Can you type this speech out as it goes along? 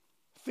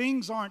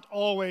Things aren't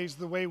always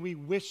the way we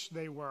wish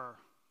they were,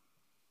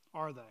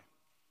 are they?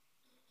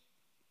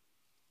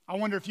 I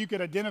wonder if you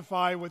could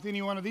identify with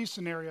any one of these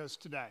scenarios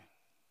today.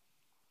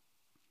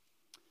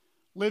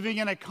 Living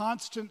in a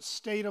constant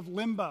state of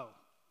limbo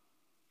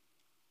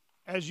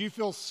as you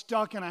feel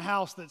stuck in a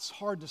house that's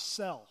hard to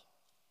sell.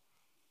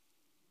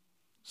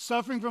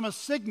 Suffering from a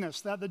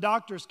sickness that the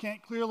doctors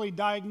can't clearly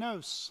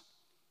diagnose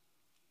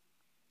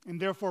and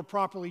therefore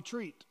properly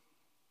treat.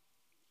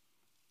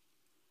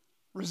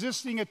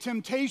 Resisting a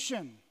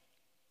temptation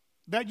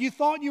that you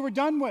thought you were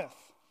done with.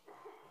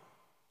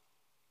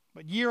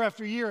 But year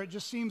after year, it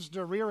just seems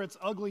to rear its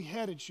ugly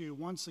head at you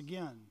once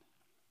again.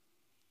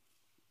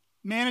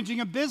 Managing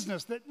a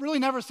business that really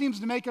never seems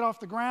to make it off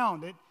the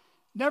ground. It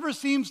never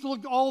seems to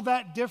look all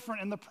that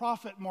different in the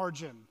profit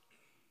margin,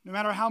 no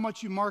matter how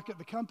much you market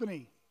the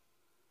company.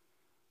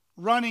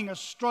 Running a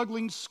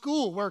struggling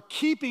school where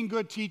keeping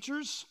good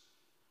teachers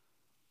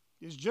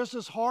is just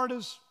as hard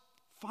as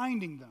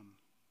finding them.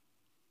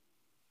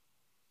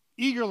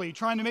 Eagerly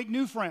trying to make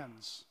new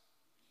friends,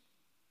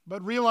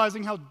 but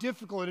realizing how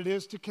difficult it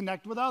is to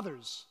connect with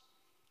others.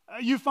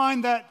 You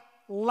find that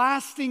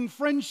lasting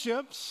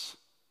friendships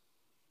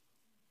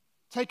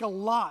take a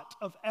lot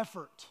of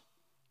effort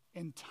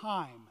and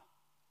time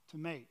to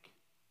make.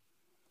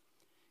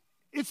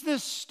 It's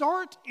this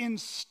start and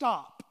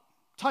stop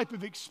type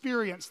of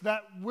experience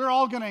that we're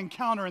all going to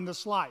encounter in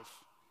this life,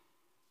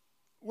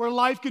 where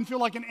life can feel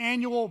like an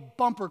annual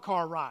bumper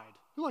car ride.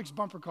 Who likes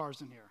bumper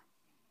cars in here?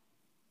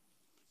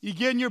 You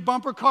get in your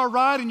bumper car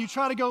ride and you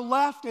try to go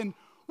left and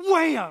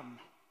wham!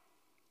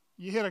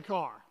 You hit a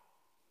car.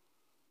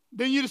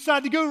 Then you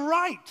decide to go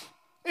right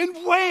and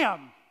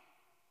wham!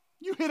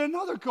 You hit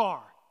another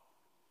car.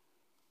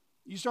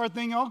 You start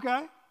thinking,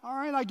 okay, all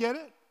right, I get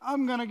it.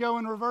 I'm going to go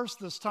in reverse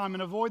this time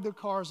and avoid the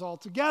cars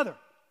altogether.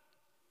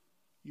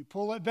 You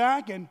pull it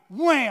back and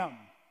wham!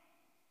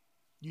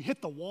 You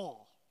hit the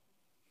wall.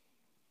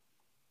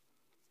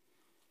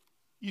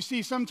 You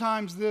see,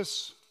 sometimes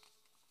this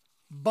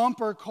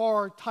bumper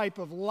car type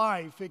of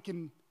life, it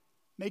can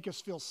make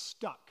us feel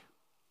stuck.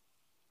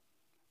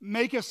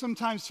 Make us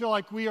sometimes feel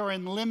like we are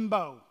in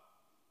limbo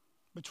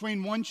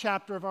between one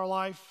chapter of our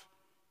life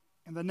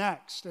and the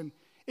next. And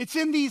it's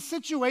in these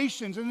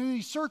situations and in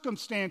these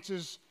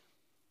circumstances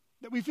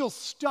that we feel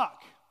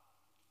stuck,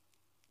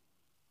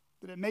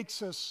 that it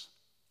makes us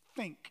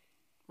think,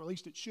 or at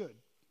least it should.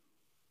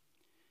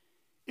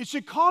 It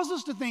should cause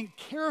us to think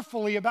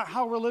carefully about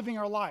how we're living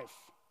our life,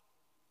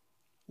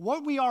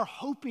 what we are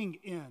hoping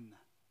in,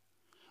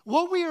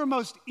 what we are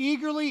most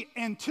eagerly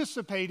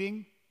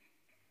anticipating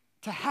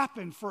to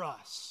happen for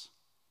us.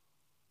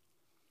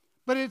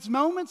 But it's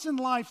moments in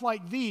life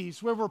like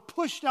these where we're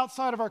pushed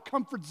outside of our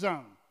comfort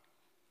zone.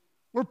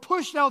 We're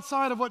pushed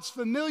outside of what's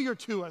familiar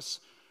to us,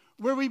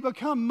 where we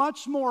become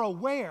much more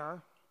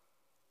aware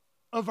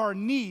of our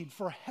need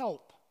for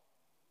help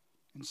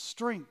and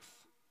strength.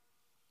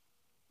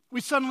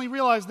 We suddenly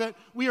realize that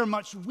we are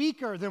much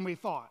weaker than we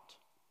thought.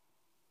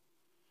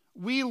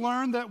 We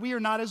learn that we are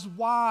not as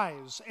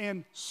wise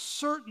and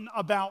certain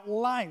about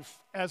life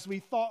as we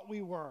thought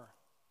we were.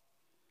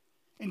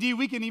 Indeed,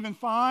 we can even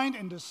find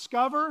and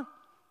discover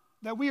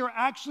that we are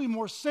actually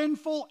more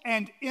sinful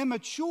and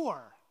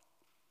immature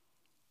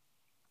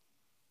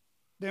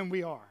than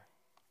we are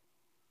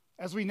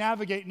as we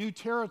navigate new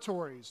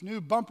territories,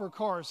 new bumper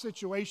car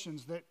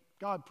situations that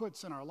God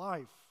puts in our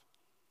life.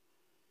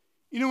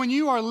 You know, when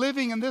you are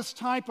living in this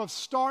type of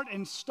start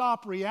and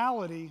stop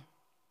reality,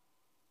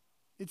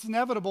 it's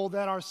inevitable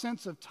that our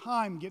sense of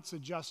time gets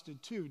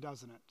adjusted too,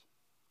 doesn't it?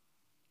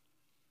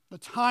 The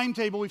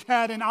timetable we've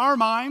had in our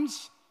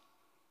minds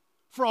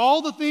for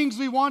all the things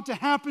we want to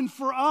happen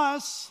for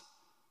us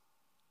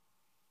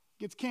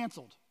gets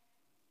canceled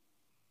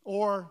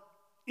or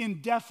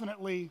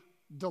indefinitely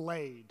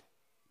delayed.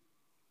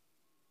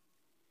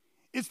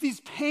 It's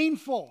these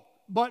painful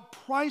but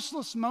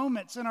priceless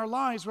moments in our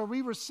lives where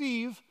we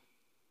receive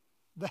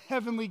the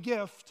heavenly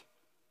gift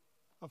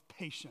of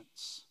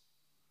patience.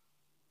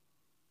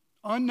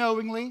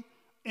 Unknowingly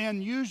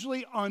and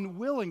usually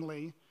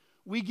unwillingly,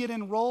 we get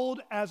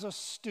enrolled as a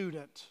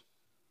student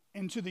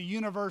into the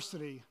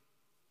university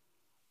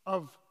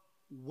of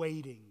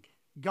waiting,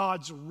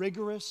 God's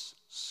rigorous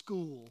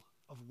school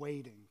of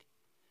waiting.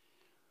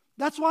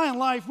 That's why in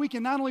life we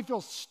can not only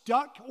feel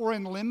stuck or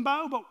in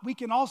limbo, but we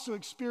can also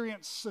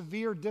experience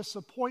severe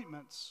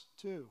disappointments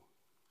too.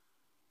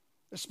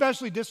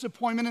 Especially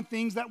disappointment in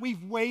things that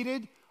we've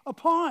waited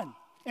upon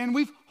and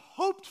we've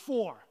hoped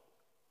for,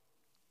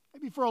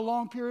 maybe for a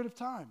long period of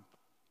time.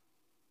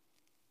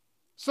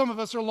 Some of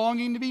us are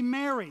longing to be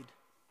married,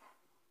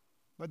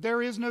 but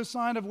there is no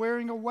sign of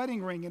wearing a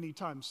wedding ring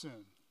anytime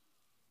soon.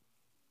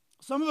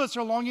 Some of us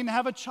are longing to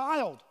have a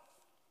child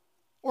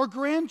or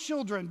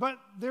grandchildren, but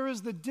there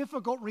is the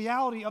difficult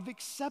reality of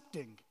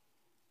accepting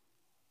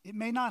it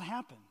may not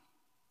happen.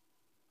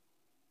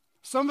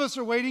 Some of us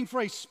are waiting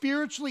for a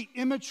spiritually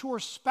immature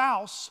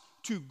spouse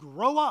to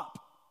grow up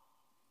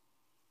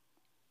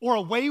or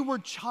a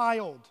wayward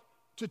child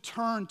to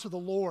turn to the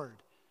Lord.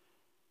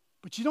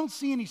 But you don't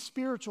see any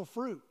spiritual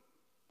fruit.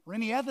 or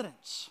any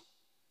evidence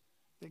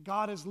that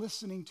God is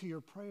listening to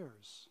your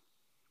prayers.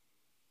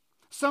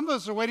 Some of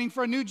us are waiting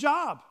for a new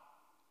job,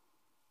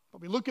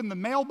 but we look in the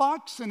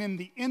mailbox and in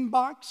the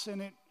inbox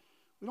and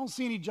we don't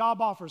see any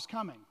job offers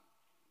coming.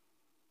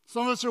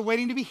 Some of us are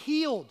waiting to be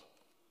healed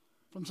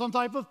from some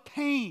type of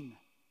pain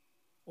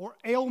or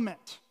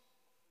ailment,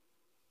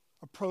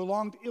 a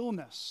prolonged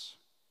illness,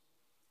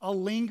 a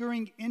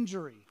lingering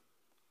injury,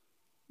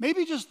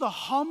 maybe just the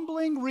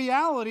humbling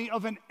reality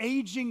of an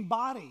aging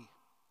body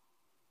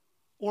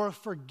or a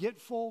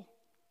forgetful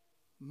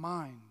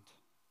mind.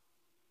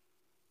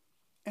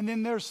 And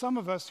then there's some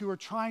of us who are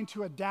trying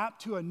to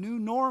adapt to a new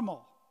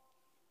normal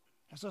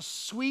as a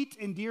sweet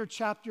and dear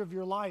chapter of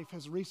your life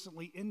has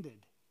recently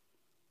ended.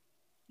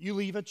 You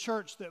leave a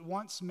church that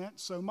once meant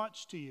so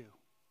much to you.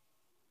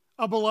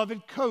 A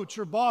beloved coach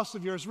or boss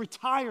of yours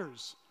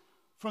retires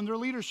from their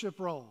leadership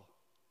role.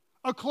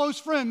 A close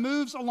friend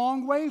moves a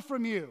long way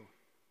from you.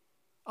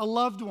 A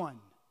loved one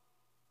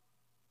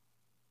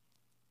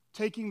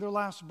taking their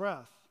last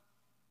breath,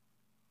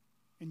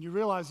 and you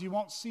realize you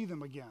won't see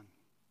them again,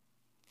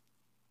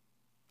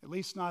 at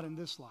least not in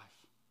this life.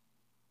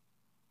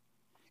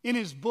 In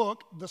his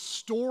book, The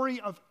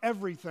Story of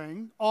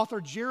Everything,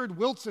 author Jared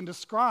Wilson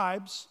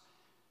describes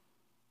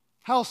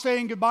how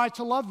saying goodbye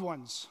to loved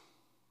ones,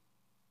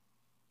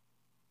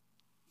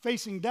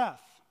 facing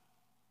death,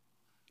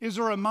 is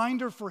a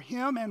reminder for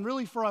him and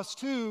really for us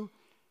too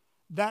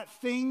that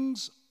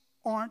things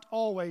aren't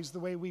always the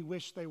way we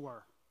wish they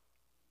were.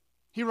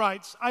 He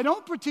writes, I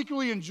don't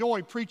particularly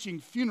enjoy preaching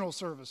funeral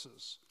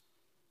services,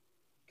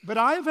 but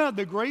I've had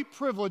the great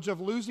privilege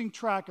of losing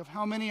track of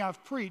how many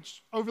I've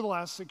preached over the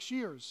last 6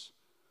 years.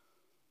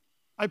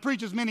 I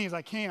preach as many as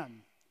I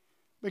can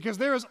because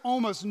there is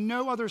almost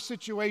no other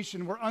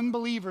situation where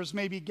unbelievers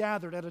may be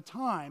gathered at a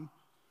time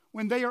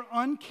when they are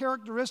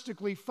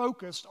uncharacteristically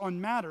focused on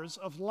matters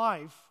of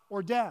life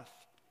or death.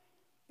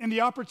 And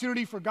the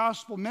opportunity for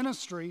gospel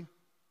ministry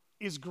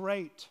is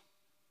great.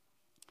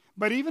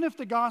 But even if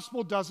the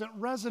gospel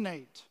doesn't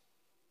resonate,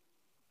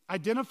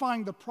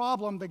 identifying the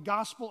problem the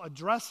gospel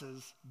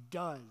addresses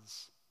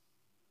does.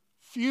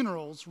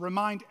 Funerals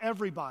remind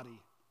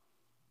everybody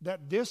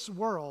that this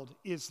world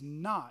is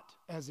not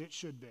as it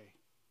should be.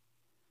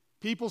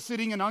 People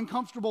sitting in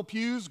uncomfortable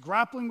pews,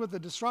 grappling with the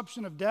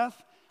disruption of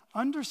death,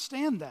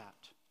 understand that,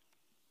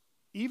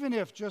 even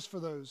if just for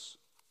those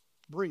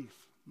brief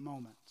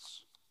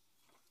moments.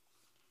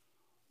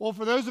 Well,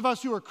 for those of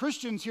us who are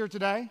Christians here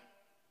today,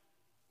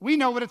 we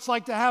know what it's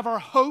like to have our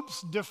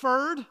hopes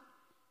deferred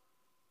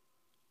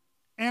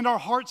and our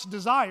heart's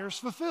desires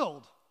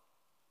fulfilled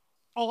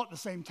all at the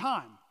same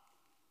time.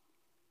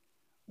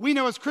 We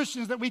know as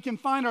Christians that we can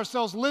find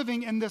ourselves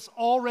living in this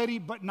already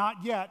but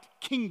not yet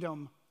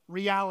kingdom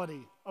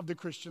reality of the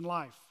Christian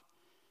life.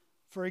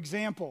 For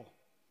example,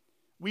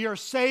 we are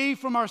saved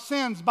from our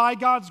sins by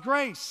God's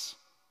grace,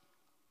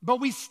 but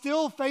we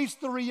still face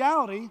the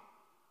reality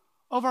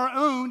of our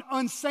own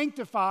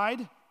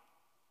unsanctified,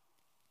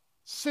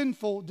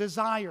 sinful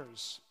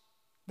desires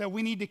that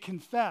we need to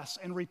confess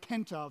and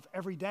repent of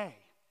every day.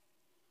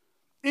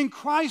 In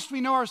Christ,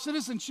 we know our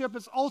citizenship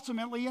is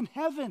ultimately in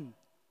heaven,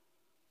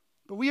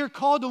 but we are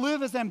called to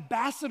live as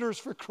ambassadors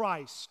for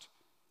Christ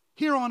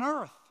here on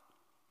earth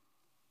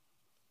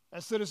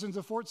as citizens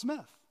of Fort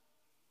Smith.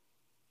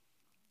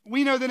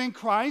 We know that in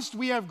Christ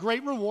we have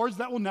great rewards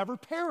that will never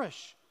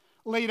perish,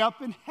 laid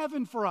up in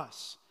heaven for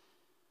us.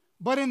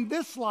 But in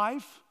this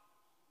life,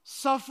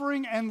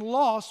 suffering and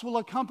loss will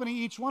accompany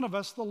each one of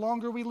us the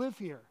longer we live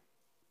here.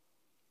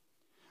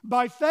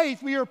 By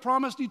faith, we are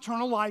promised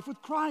eternal life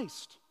with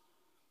Christ.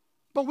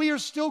 But we are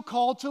still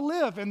called to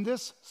live in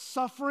this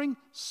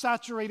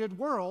suffering-saturated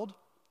world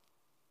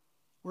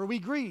where we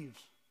grieve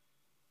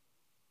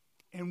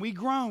and we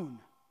groan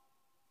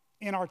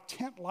in our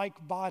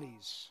tent-like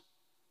bodies.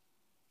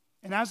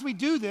 And as we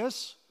do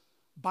this,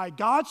 by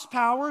God's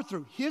power,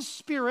 through His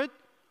Spirit,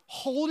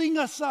 holding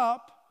us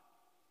up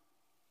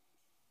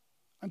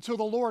until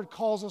the Lord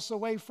calls us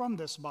away from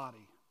this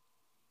body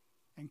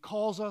and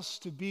calls us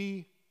to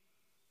be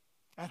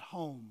at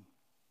home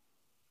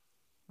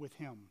with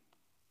Him.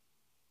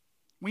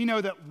 We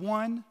know that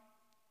one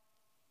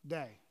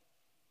day,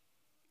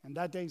 and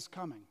that day's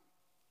coming,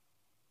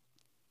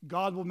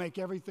 God will make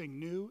everything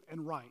new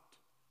and right.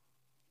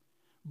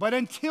 But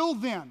until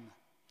then,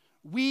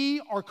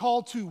 we are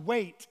called to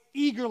wait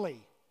eagerly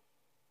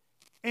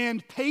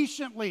and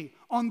patiently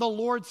on the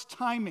Lord's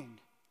timing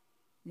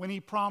when He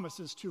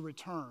promises to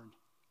return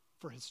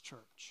for His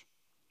church.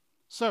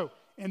 So,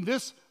 in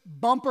this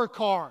bumper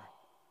car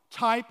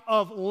type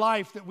of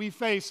life that we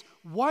face,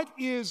 what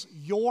is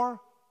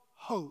your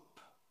hope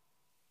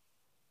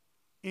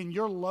in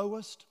your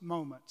lowest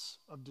moments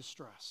of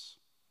distress?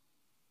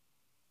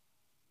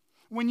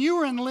 When you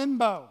are in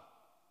limbo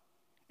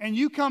and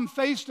you come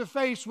face to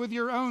face with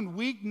your own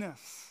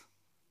weakness,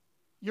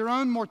 your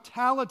own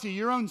mortality,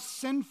 your own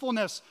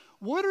sinfulness,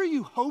 what are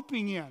you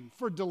hoping in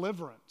for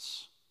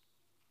deliverance?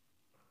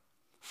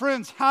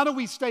 Friends, how do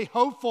we stay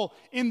hopeful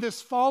in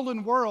this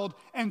fallen world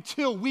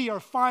until we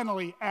are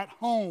finally at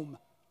home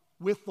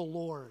with the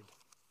Lord?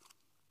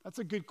 That's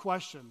a good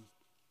question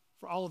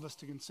for all of us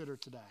to consider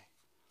today.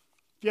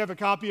 If you have a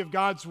copy of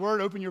God's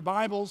Word, open your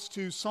Bibles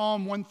to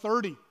Psalm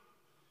 130.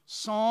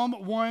 Psalm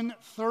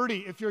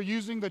 130. If you're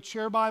using the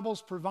chair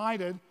Bibles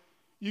provided,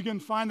 you can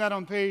find that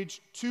on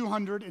page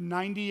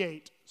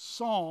 298.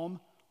 Psalm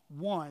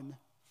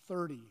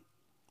 130.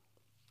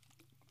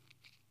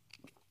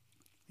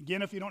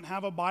 Again, if you don't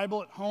have a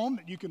Bible at home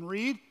that you can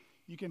read,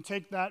 you can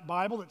take that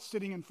Bible that's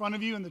sitting in front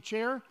of you in the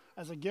chair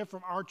as a gift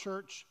from our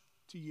church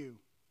to you.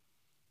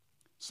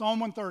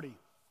 Psalm 130.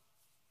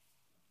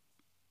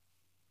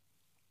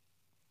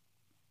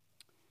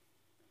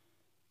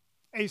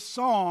 A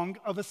song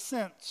of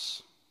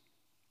ascents.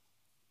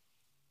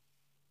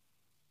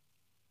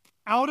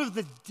 Out of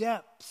the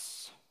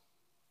depths,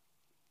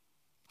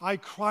 I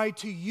cry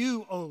to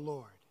you, O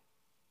Lord.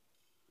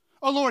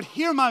 O Lord,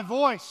 hear my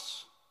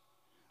voice.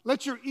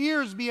 Let your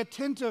ears be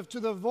attentive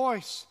to the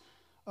voice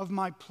of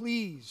my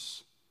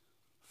pleas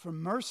for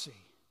mercy.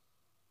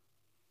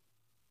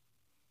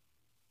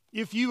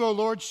 If you, O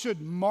Lord,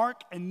 should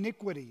mark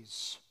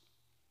iniquities,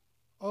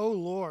 O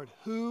Lord,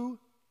 who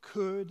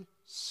could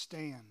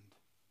stand?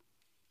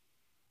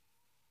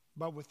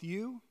 But with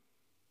you,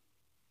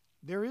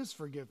 there is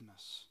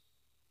forgiveness,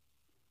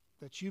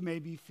 that you may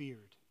be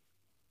feared.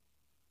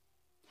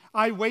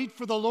 I wait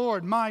for the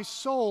Lord, my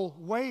soul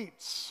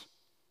waits,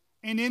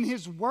 and in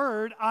his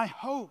word I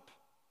hope.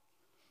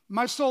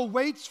 My soul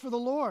waits for the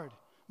Lord,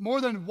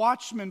 more than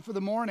watchmen for the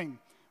morning,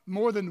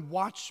 more than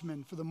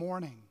watchmen for the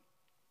morning.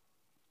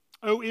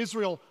 O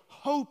Israel,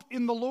 hope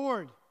in the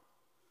Lord.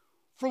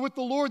 For with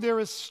the Lord there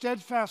is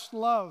steadfast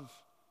love,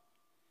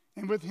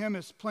 and with him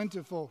is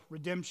plentiful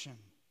redemption.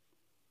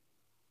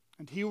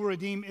 And he will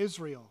redeem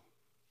Israel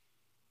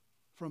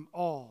from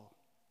all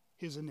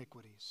his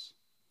iniquities.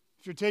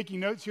 If you're taking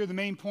notes, here are the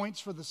main points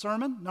for the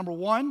sermon. Number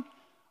one,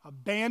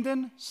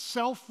 abandon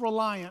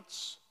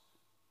self-reliance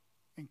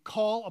and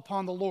call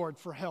upon the Lord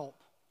for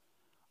help.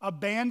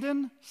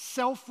 Abandon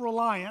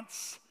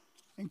self-reliance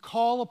and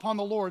call upon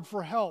the Lord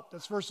for help.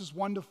 That's verses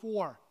 1 to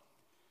 4.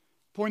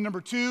 Point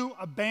number two,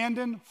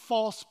 abandon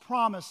false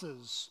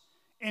promises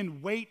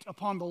and wait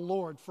upon the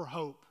Lord for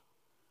hope.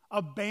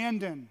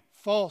 Abandon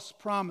false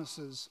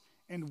promises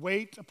and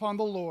wait upon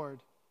the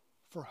Lord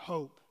for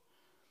hope.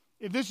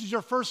 If this is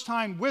your first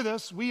time with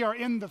us, we are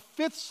in the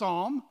 5th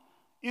Psalm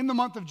in the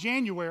month of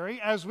January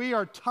as we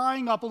are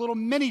tying up a little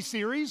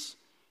mini-series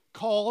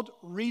called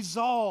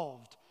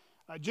Resolved.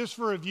 Just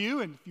for review,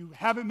 and if you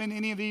haven't been in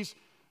any of these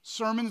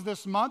sermons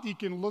this month, you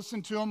can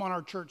listen to them on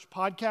our church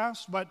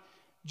podcast, but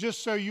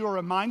just so you are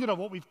reminded of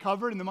what we've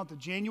covered in the month of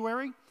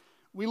January,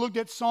 we looked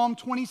at Psalm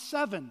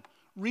 27,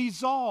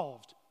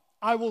 Resolved.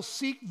 I will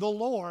seek the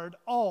Lord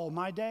all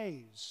my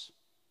days.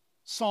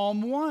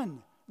 Psalm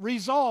 1,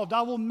 Resolved.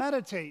 I will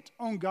meditate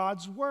on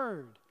God's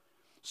word.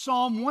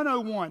 Psalm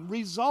 101,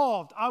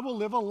 Resolved. I will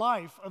live a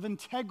life of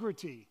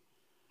integrity.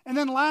 And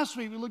then last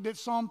week we looked at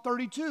Psalm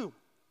 32.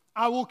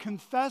 I will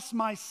confess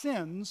my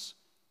sins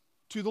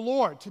to the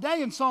Lord.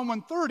 Today in Psalm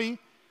 130,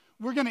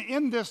 we're going to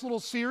end this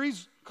little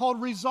series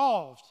called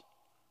Resolved.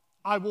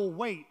 I will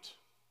wait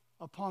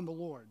upon the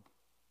Lord.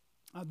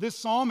 This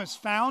psalm is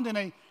found in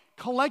a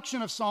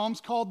collection of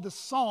psalms called the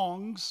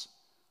Songs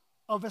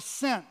of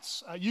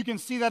Ascents. You can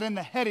see that in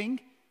the heading.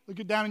 Look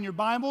it down in your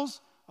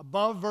Bibles.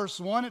 Above verse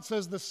 1, it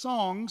says the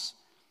Songs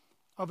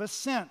of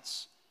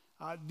Ascents.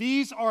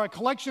 These are a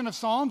collection of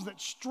psalms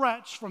that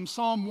stretch from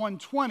Psalm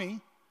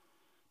 120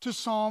 to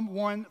Psalm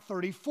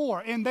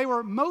 134. And they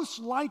were most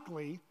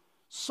likely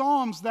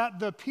psalms that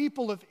the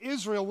people of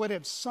Israel would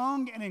have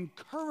sung and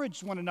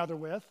encouraged one another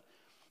with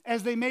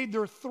as they made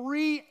their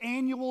 3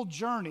 annual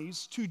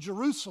journeys to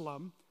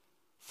Jerusalem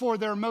for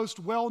their most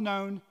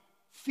well-known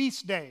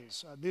feast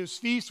days. Those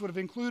feasts would have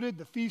included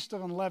the Feast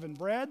of Unleavened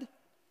Bread,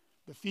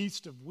 the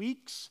Feast of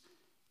Weeks,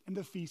 and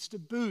the Feast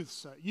of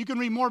Booths. You can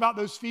read more about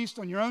those feasts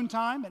on your own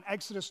time in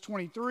Exodus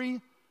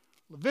 23,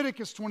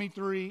 Leviticus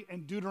 23,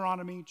 and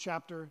Deuteronomy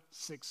chapter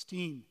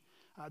 16.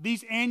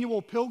 These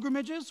annual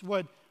pilgrimages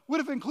would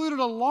have included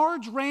a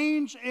large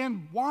range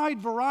and wide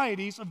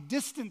varieties of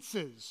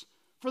distances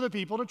for the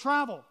people to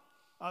travel.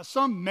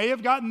 Some may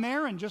have gotten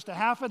there in just a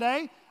half a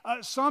day.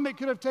 Some it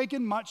could have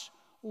taken much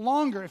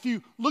longer. If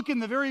you look in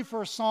the very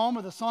first psalm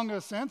of the Song of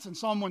Ascents in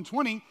Psalm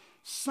 120,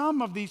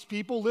 some of these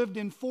people lived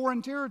in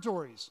foreign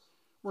territories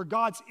where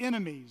God's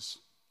enemies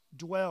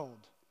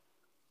dwelled.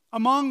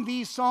 Among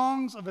these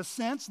songs of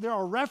ascents, there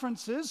are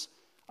references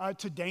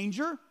to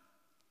danger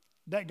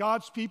that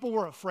God's people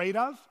were afraid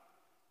of,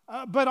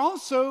 but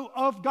also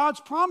of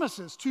God's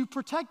promises to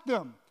protect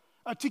them,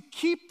 to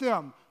keep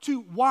them,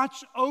 to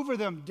watch over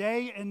them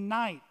day and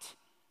night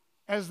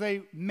as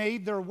they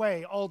made their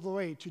way all the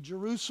way to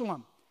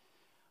Jerusalem.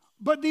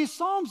 But these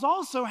psalms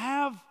also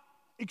have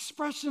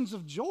expressions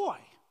of joy.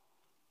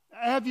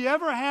 Have you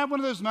ever had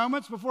one of those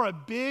moments before a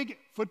big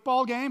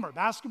football game or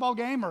basketball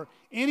game or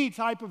any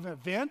type of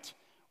event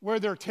where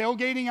they're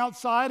tailgating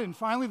outside and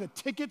finally the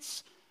ticket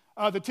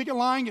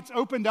line gets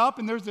opened up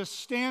and there's this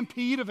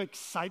stampede of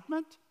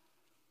excitement?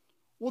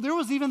 Well, there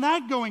was even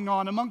that going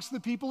on amongst the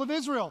people of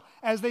Israel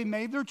as they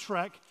made their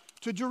trek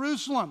to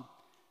Jerusalem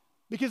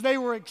because they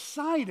were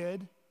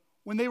excited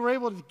when they were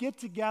able to get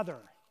together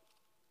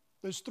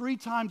those 3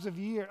 times of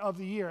the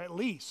year at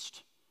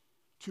least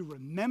to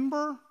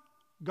remember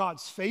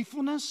God's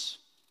faithfulness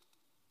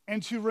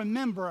and to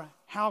remember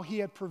how He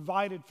had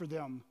provided for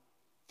them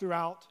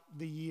throughout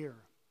the year.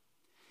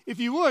 If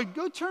you would,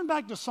 go turn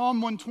back to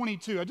Psalm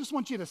 122. I just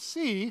want you to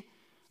see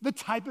the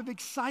type of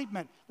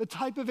excitement, the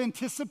type of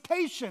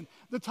anticipation,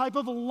 the type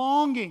of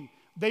longing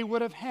they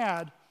would have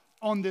had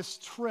on this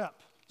trip.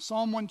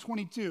 Psalm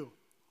 122.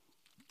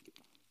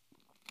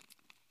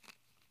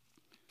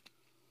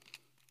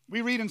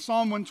 We read in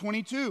Psalm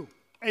 122,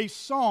 a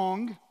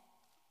song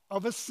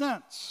of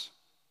ascents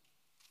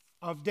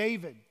of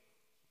David.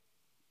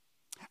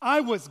 I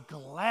was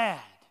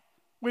glad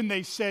when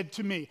they said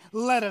to me,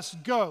 let us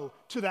go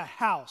to the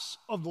house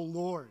of the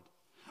Lord.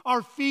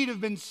 Our feet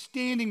have been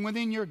standing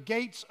within your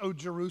gates, O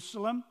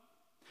Jerusalem.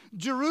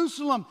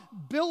 Jerusalem,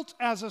 built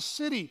as a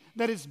city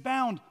that is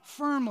bound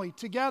firmly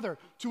together,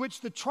 to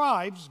which the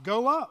tribes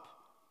go up,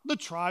 the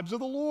tribes of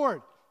the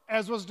Lord,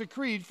 as was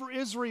decreed for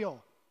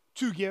Israel,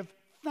 to give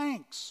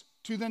thanks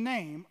to the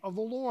name of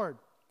the Lord.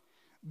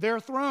 Their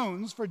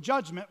thrones for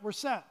judgment were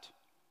set,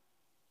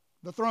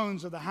 the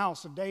thrones of the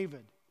house of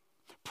David.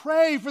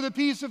 Pray for the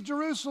peace of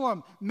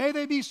Jerusalem. May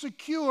they be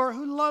secure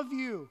who love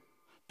you.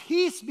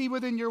 Peace be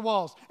within your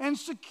walls and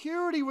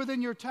security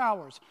within your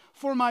towers.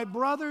 For my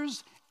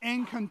brothers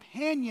and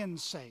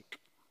companions' sake,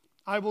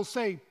 I will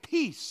say,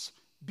 peace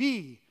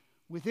be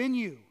within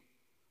you.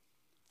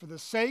 For the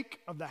sake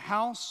of the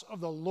house of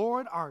the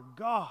Lord our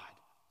God,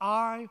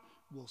 I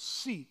will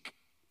seek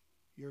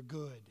your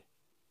good.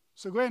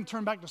 So go ahead and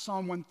turn back to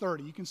Psalm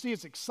 130. You can see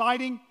it's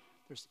exciting.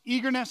 There's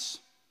eagerness.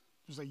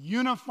 There's a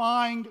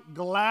unifying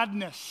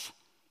gladness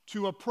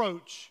to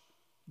approach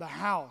the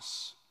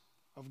house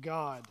of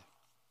God.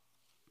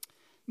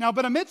 Now,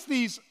 but amidst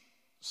these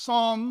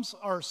psalms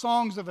or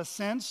songs of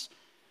ascents,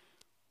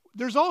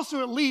 there's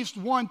also at least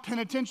one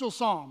penitential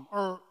psalm,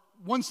 or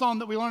one psalm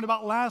that we learned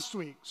about last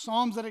week,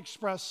 psalms that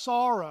express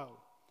sorrow,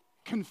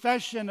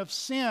 confession of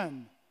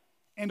sin,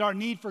 and our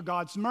need for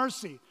God's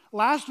mercy.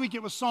 Last week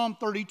it was Psalm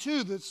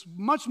 32 that's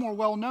much more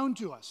well known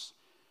to us.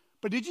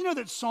 But did you know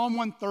that Psalm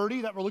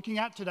 130 that we're looking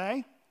at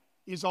today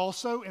is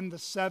also in the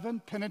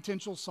 7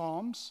 penitential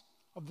psalms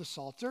of the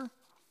Psalter?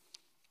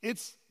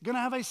 It's going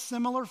to have a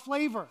similar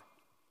flavor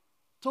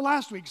to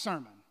last week's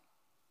sermon.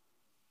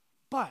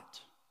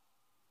 But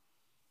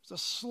there's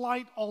a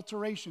slight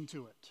alteration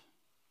to it.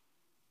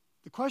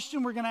 The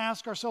question we're going to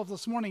ask ourselves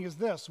this morning is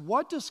this: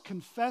 what does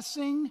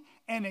confessing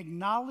and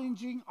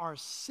acknowledging our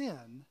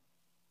sin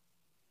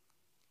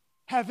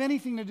have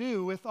anything to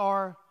do with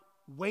our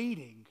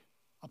waiting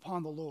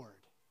upon the Lord?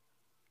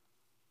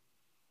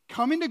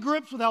 Coming to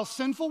grips with how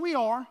sinful we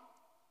are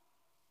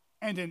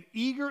and an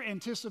eager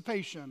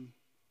anticipation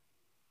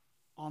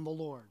on the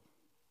Lord.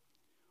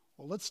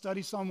 Well, let's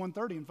study Psalm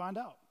 130 and find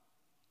out.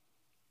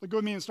 Look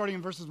with me and starting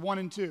in verses 1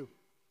 and 2.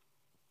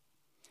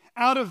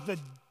 Out of the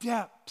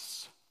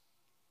depths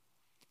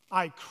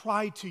I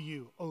cry to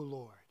you, O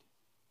Lord.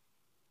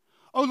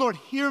 O Lord,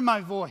 hear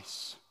my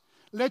voice.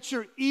 Let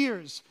your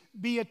ears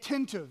be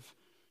attentive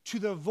to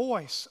the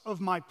voice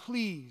of my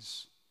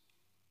pleas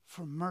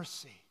for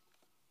mercy.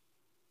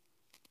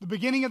 The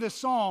beginning of this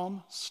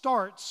psalm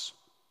starts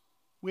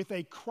with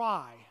a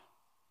cry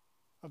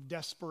of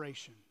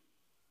desperation.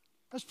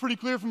 That's pretty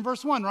clear from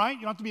verse 1, right?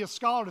 You don't have to be a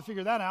scholar to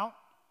figure that out.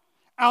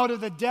 Out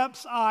of the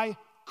depths I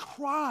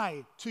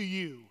cry to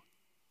you,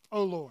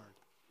 O Lord.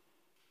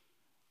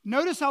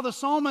 Notice how the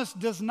psalmist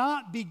does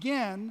not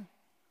begin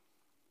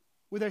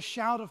with a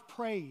shout of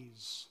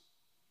praise,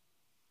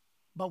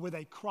 but with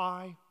a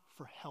cry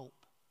for help.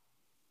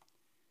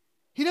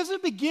 He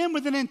doesn't begin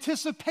with an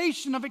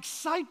anticipation of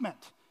excitement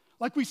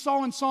like we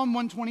saw in Psalm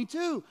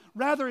 122.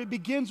 Rather, it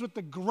begins with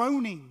the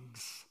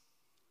groanings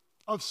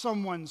of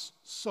someone's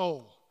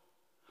soul.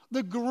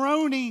 The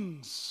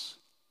groanings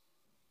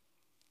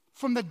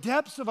from the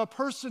depths of a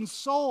person's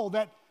soul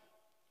that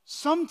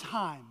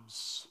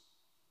sometimes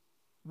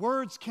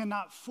words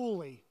cannot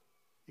fully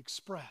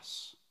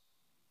express.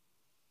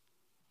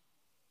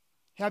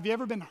 Have you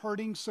ever been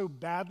hurting so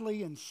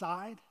badly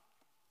inside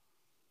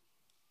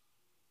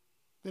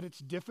that it's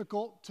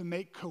difficult to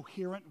make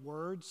coherent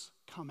words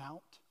come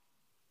out?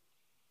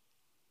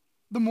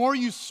 The more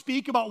you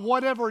speak about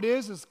whatever it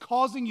is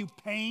causing you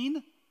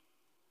pain,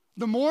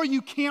 the more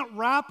you can't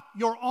wrap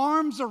your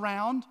arms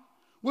around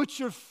what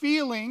you're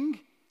feeling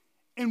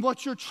and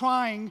what you're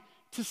trying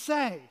to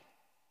say.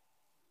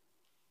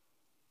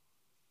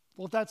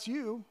 Well, if that's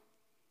you,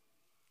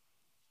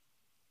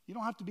 you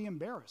don't have to be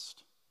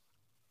embarrassed.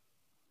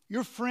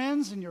 Your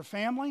friends and your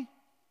family,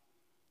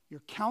 your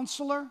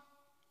counselor,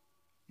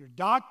 your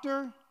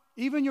doctor,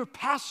 even your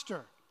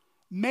pastor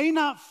may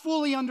not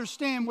fully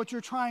understand what you're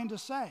trying to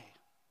say.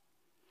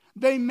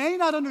 They may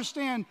not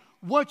understand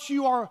what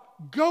you are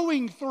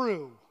going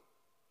through,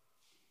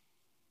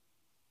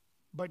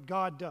 but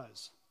God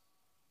does.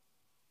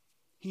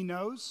 He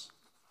knows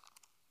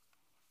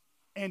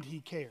and He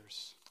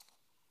cares.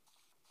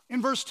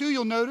 In verse 2,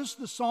 you'll notice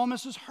the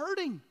psalmist is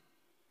hurting.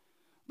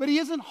 But he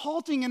isn't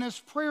halting in his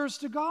prayers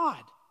to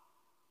God.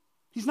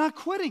 He's not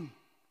quitting.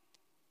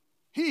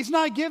 He's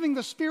not giving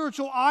the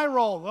spiritual eye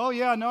roll. Oh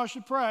yeah, no, I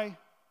should pray.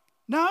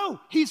 No,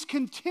 he's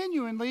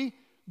continually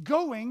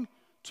going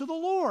to the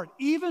Lord,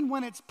 even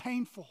when it's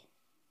painful,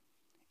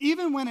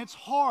 even when it's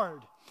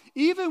hard,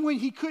 even when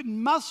he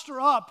couldn't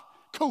muster up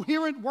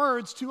coherent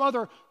words to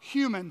other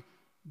human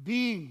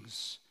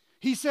beings.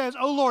 He says,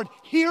 "Oh Lord,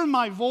 hear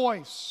my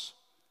voice.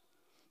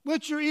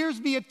 Let your ears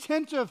be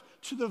attentive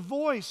to the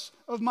voice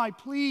of my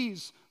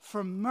pleas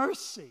for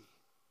mercy."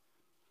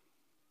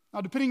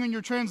 Now, depending on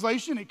your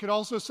translation, it could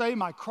also say,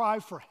 "my cry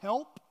for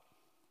help,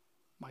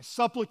 my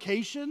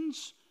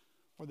supplications,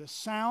 or the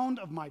sound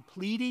of my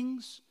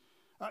pleadings."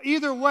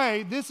 Either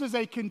way, this is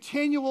a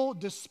continual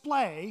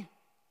display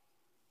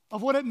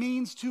of what it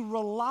means to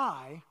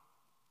rely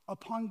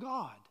upon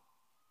God.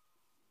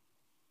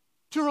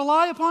 To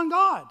rely upon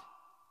God.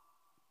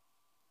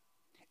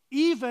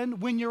 Even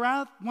when you're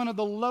at one of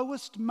the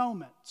lowest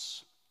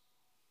moments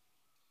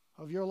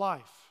of your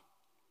life.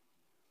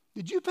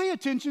 Did you pay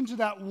attention to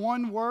that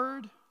one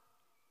word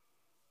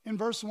in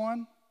verse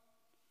 1?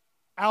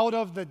 Out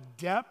of the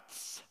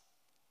depths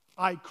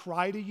I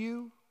cry to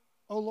you,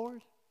 O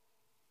Lord.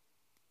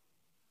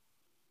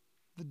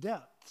 The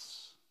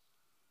depths.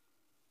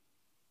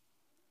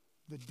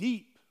 The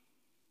deep.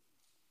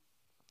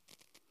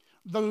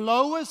 The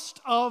lowest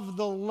of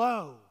the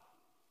low.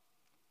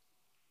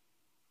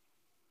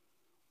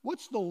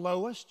 What's the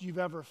lowest you've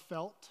ever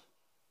felt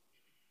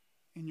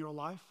in your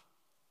life?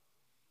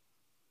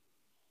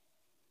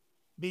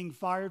 Being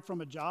fired from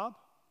a job?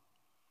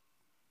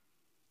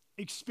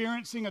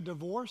 Experiencing a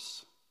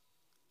divorce?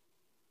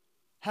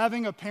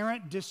 Having a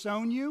parent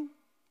disown you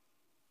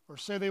or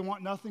say they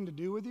want nothing to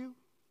do with you?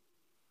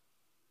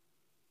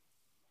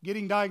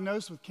 Getting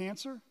diagnosed with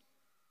cancer?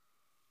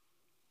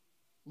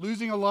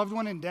 Losing a loved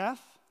one in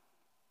death?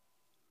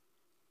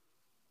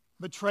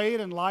 Betrayed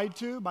and lied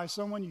to by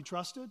someone you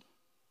trusted?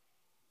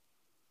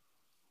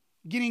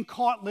 Getting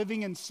caught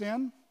living in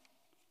sin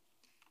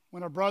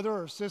when a brother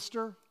or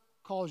sister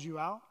calls you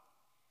out?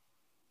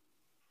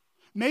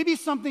 Maybe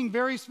something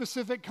very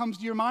specific comes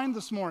to your mind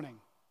this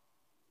morning.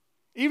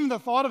 Even the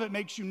thought of it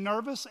makes you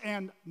nervous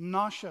and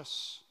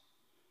nauseous.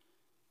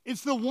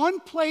 It's the one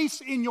place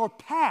in your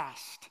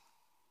past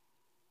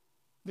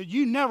that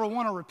you never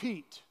want to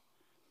repeat.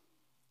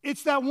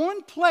 It's that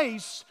one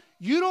place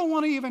you don't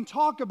want to even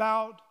talk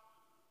about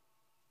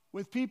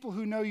with people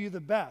who know you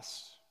the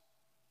best,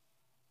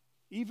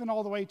 even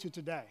all the way to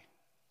today.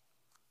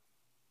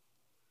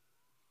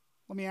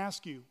 Let me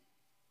ask you,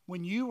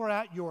 when you are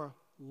at your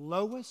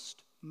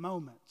lowest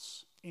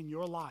moments in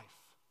your life,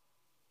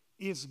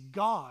 is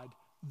God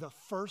the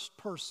first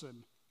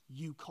person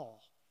you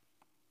call?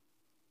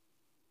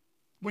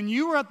 When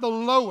you are at the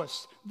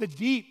lowest, the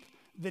deep,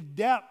 the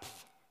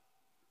depth,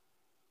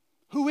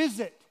 who is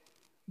it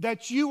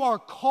that you are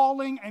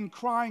calling and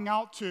crying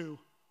out to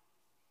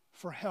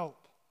for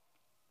help?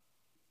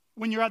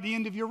 When you're at the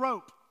end of your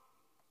rope,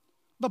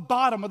 the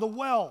bottom of the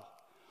well,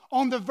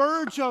 on the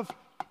verge of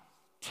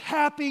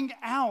tapping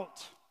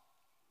out.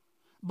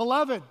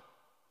 Beloved,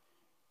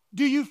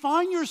 do you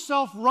find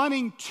yourself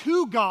running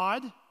to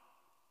God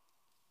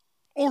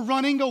or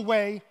running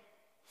away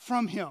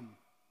from Him?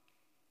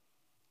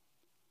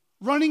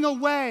 Running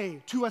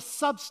away to a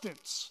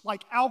substance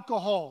like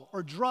alcohol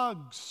or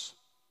drugs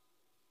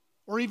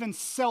or even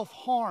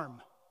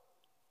self-harm.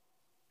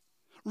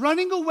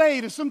 Running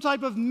away to some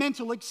type of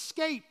mental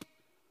escape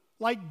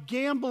like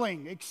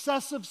gambling,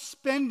 excessive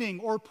spending,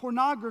 or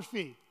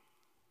pornography.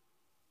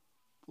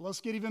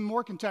 Let's get even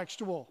more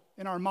contextual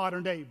in our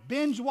modern day.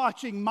 Binge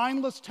watching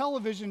mindless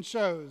television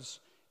shows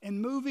and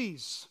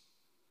movies.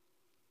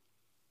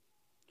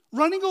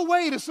 Running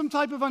away to some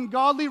type of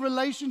ungodly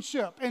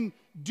relationship and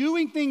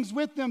doing things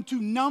with them to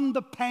numb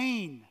the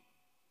pain.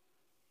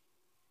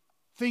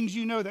 Things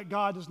you know that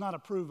God does not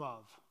approve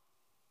of.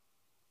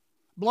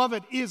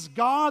 Beloved, is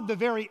God the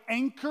very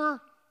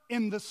anchor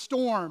in the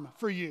storm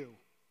for you?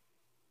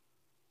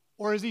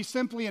 Or is He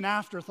simply an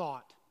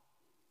afterthought?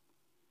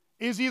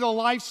 Is He the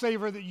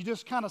lifesaver that you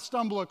just kind of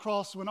stumble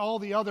across when all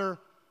the other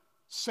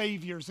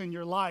saviors in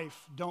your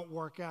life don't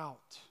work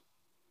out?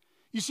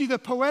 You see, the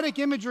poetic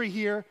imagery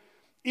here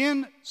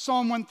in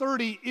Psalm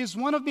 130 is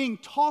one of being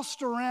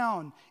tossed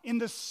around in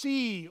the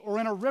sea or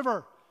in a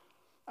river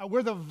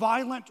where the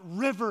violent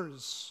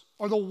rivers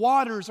or the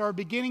waters are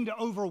beginning to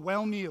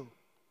overwhelm you.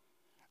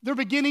 They're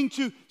beginning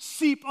to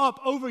seep up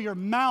over your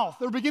mouth.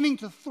 They're beginning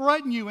to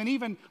threaten you and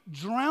even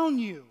drown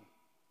you.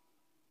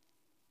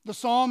 The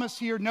psalmist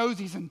here knows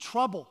he's in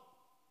trouble,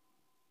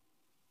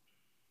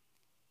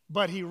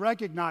 but he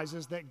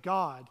recognizes that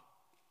God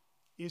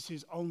is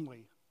his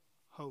only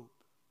hope.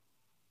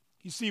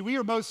 You see, we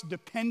are most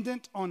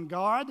dependent on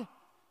God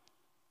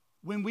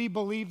when we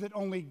believe that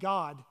only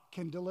God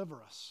can deliver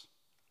us.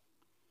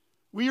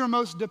 We are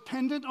most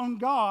dependent on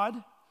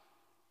God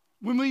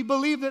when we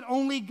believe that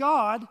only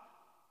God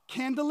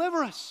can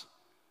deliver us.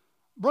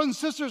 Brothers and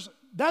sisters,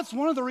 that's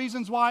one of the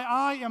reasons why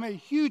I am a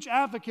huge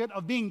advocate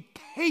of being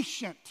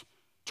patient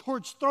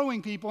towards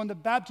throwing people into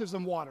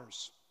baptism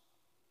waters.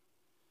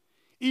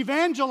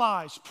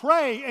 Evangelize,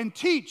 pray, and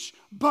teach,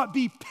 but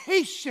be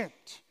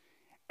patient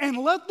and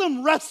let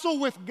them wrestle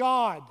with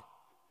God.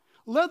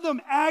 Let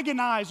them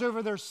agonize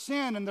over their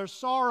sin and their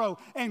sorrow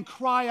and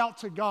cry out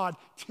to God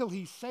till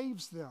He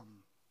saves them.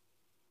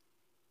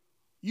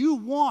 You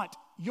want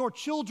your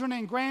children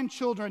and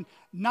grandchildren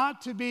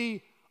not to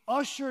be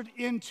ushered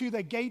into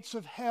the gates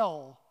of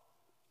hell,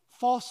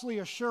 falsely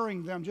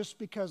assuring them just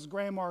because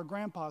grandma or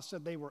grandpa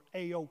said they were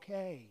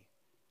A-okay.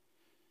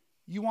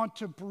 You want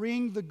to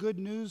bring the good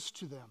news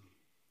to them,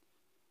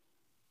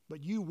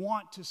 but you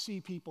want to see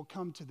people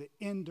come to the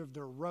end of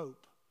their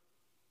rope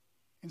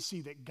and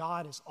see that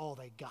God is all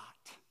they got.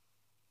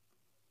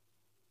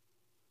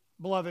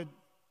 Beloved,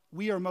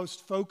 we are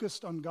most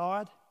focused on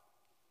God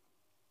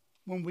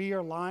when we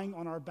are lying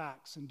on our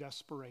backs in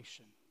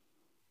desperation.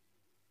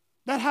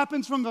 That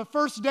happens from the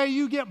first day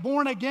you get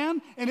born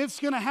again, and it's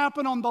going to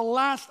happen on the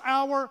last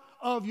hour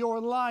of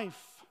your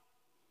life.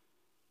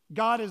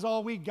 God is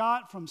all we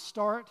got from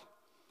start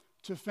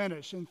to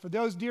finish. And for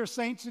those dear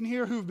saints in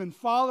here who've been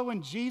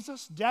following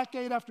Jesus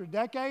decade after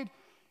decade,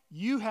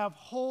 you have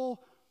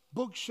whole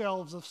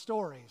bookshelves of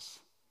stories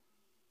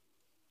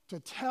to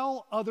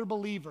tell other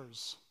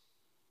believers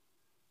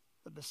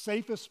that the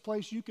safest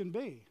place you can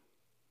be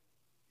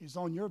is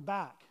on your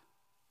back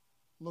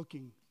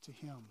looking to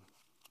Him.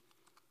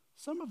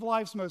 Some of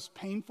life's most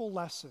painful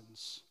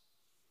lessons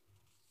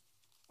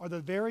are the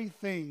very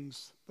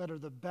things that are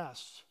the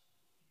best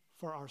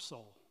for our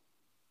soul.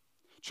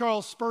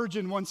 Charles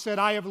Spurgeon once said,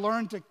 "I have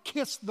learned to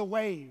kiss the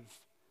wave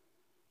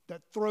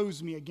that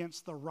throws me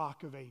against the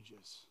rock of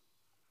ages."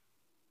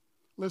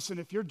 Listen,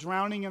 if you're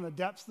drowning in the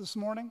depths this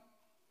morning,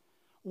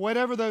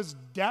 whatever those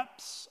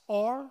depths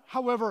are,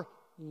 however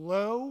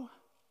low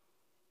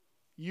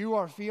you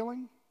are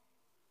feeling,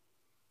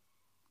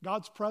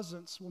 God's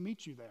presence will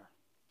meet you there.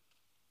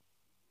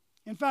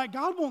 In fact,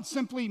 God won't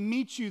simply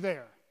meet you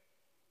there.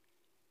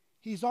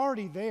 He's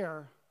already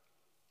there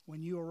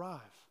when you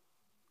arrive.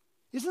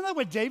 Isn't that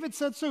what David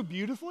said so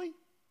beautifully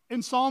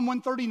in Psalm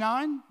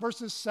 139,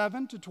 verses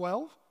 7 to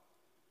 12?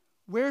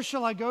 Where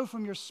shall I go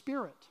from your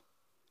spirit?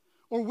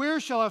 Or where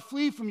shall I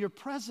flee from your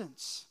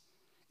presence?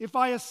 If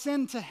I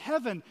ascend to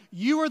heaven,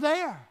 you are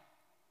there.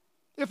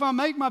 If I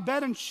make my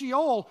bed in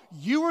Sheol,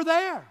 you are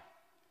there.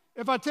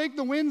 If I take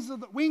the wings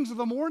of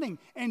the morning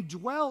and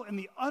dwell in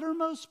the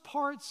uttermost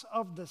parts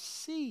of the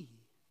sea,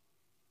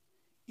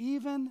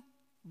 even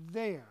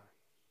there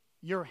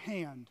your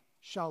hand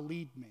shall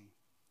lead me,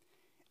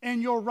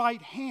 and your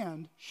right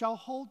hand shall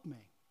hold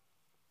me.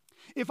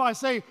 If I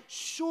say,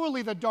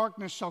 surely the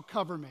darkness shall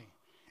cover me,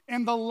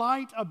 and the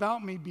light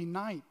about me be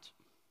night,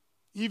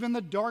 even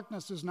the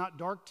darkness is not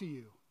dark to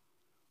you.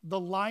 The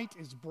light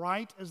is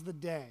bright as the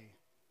day,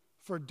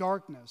 for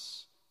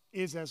darkness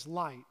is as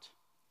light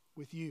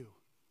with you.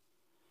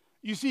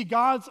 You see,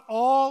 God's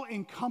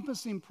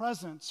all-encompassing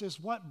presence is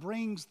what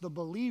brings the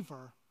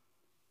believer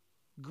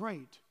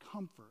great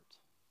comfort.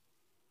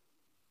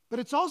 But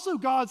it's also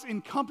God's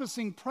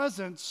encompassing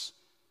presence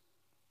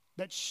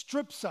that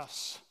strips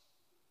us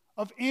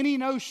of any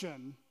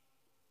notion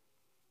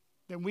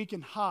that we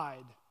can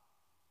hide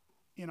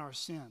in our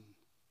sin,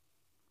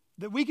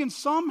 that we can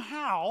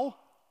somehow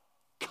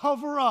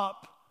cover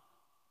up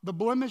the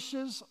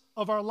blemishes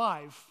of our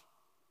life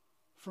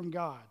from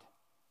God.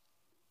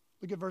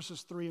 Look at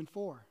verses 3 and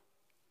 4.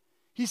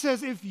 He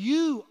says, if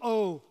you,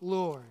 O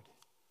Lord,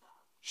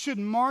 should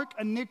mark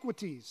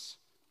iniquities,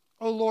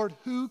 O Lord,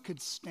 who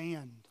could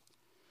stand?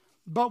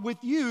 But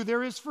with you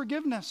there is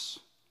forgiveness,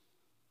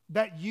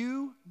 that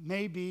you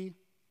may be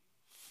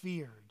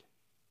feared.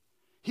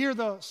 Here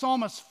the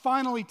psalmist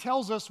finally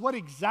tells us what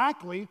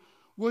exactly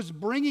was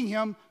bringing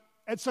him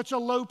at such a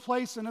low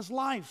place in his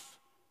life.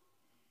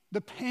 The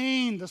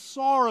pain, the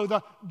sorrow,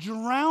 the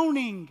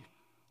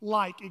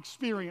drowning-like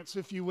experience,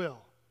 if you will.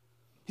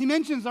 He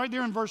mentions right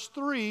there in verse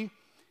 3,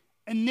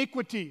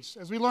 iniquities.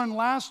 As we learned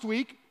last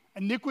week,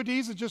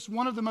 iniquities is just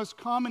one of the most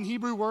common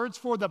Hebrew words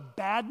for the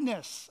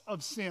badness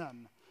of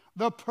sin,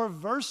 the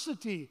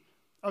perversity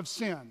of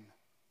sin.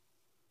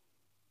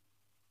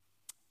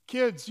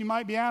 Kids, you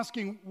might be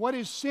asking, what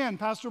is sin?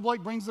 Pastor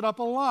Blake brings it up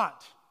a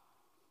lot.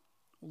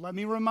 Well, let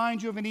me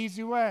remind you of an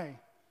easy way.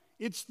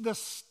 It's the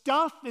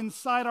stuff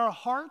inside our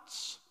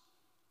hearts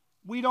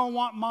we don't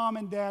want mom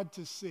and dad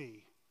to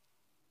see.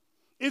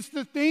 It's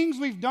the things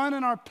we've done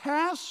in our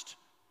past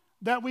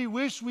that we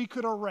wish we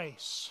could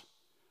erase.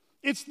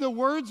 It's the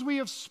words we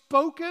have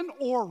spoken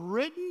or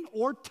written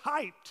or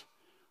typed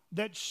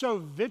that show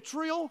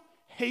vitriol,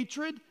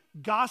 hatred,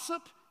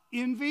 gossip,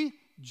 envy,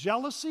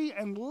 jealousy,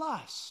 and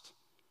lust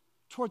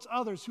towards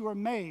others who are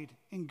made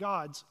in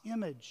God's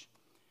image.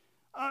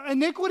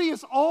 Iniquity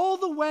is all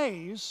the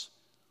ways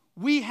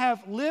we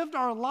have lived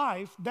our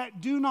life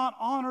that do not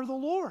honor the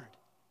Lord.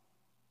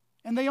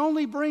 And they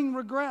only bring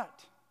regret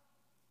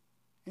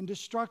and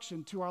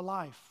destruction to our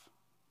life.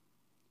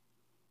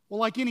 Well,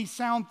 like any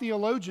sound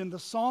theologian, the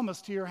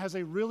psalmist here has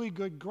a really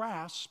good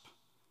grasp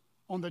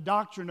on the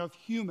doctrine of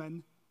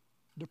human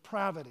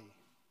depravity.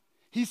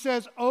 He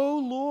says, O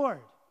Lord,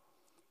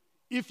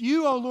 if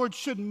you, O Lord,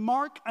 should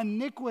mark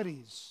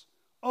iniquities,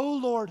 O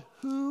Lord,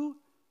 who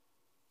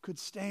could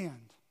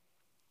stand?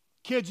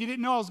 Kids, you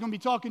didn't know I was going to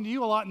be talking to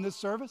you a lot in this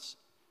service.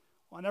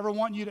 Well, I never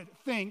want you to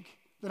think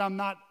that I'm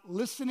not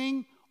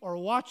listening or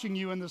watching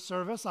you in the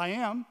service. I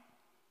am.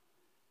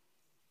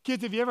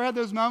 Kids, have you ever had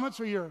those moments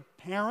where your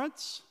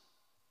parents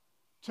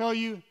tell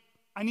you,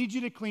 I need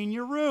you to clean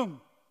your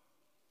room.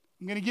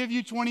 I'm going to give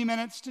you 20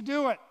 minutes to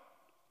do it.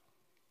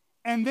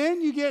 And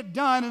then you get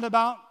done in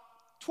about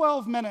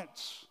 12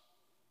 minutes.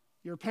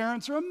 Your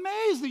parents are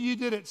amazed that you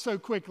did it so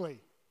quickly.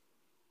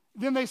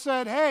 Then they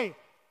said, hey,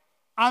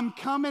 I'm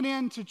coming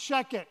in to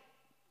check it.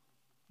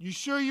 You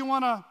sure you don't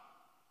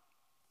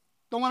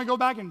want to go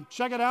back and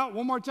check it out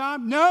one more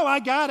time? No, I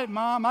got it,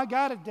 Mom. I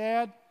got it,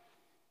 Dad.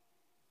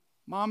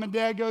 Mom and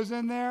Dad goes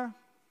in there.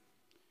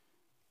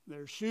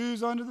 Their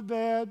shoes under the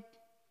bed.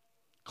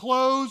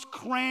 Clothes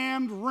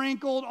crammed,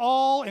 wrinkled,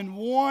 all in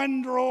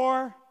one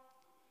drawer.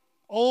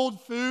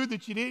 Old food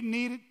that you didn't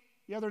eat it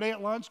the other day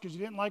at lunch because you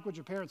didn't like what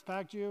your parents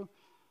packed you.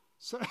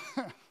 So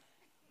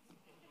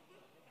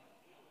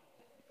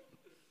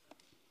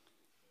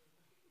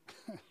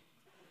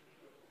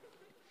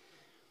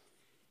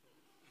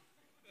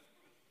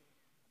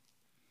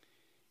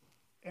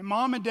and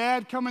Mom and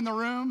Dad come in the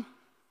room.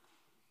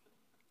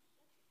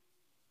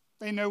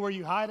 They know where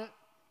you hide it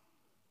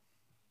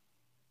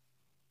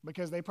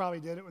because they probably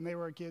did it when they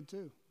were a kid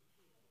too.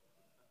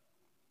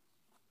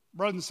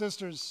 Brothers and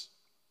sisters,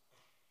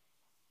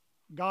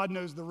 God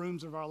knows the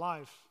rooms of our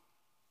life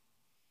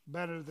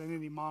better than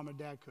any mom or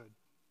dad could.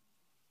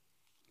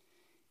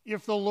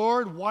 If the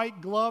Lord white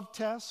glove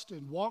test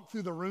and walked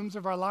through the rooms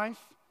of our life,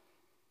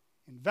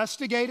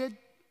 investigated,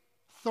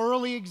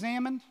 thoroughly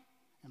examined,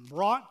 and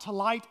brought to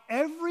light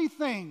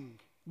everything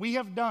we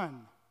have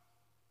done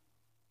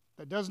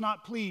that does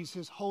not please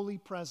his holy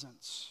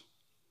presence,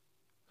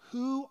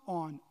 who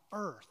on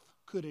earth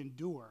could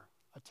endure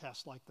a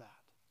test like that?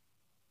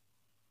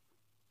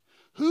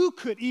 Who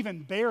could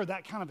even bear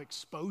that kind of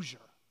exposure?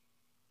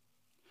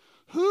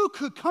 Who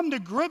could come to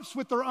grips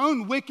with their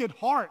own wicked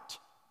heart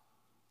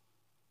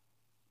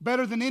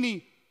better than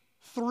any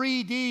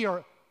 3D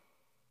or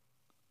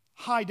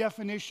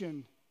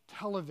high-definition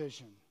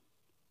television?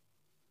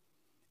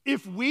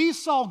 If we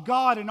saw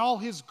God in all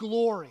his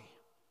glory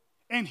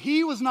and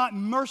he was not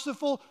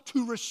merciful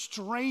to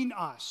restrain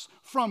us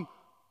from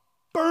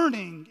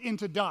burning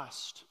into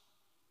dust,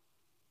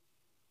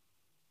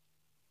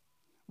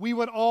 we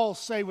would all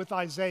say with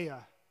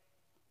Isaiah,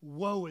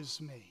 woe is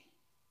me.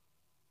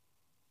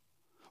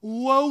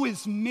 Woe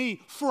is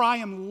me, for I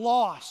am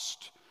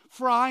lost.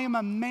 For I am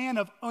a man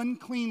of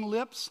unclean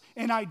lips,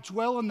 and I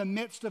dwell in the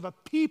midst of a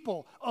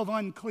people of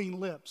unclean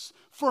lips.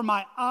 For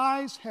my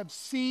eyes have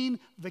seen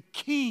the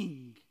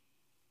King,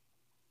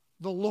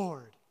 the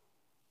Lord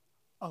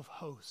of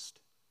hosts.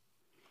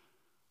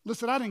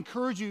 Listen, I'd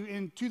encourage you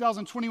in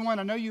 2021,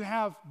 I know you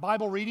have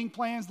Bible reading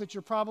plans that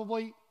you're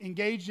probably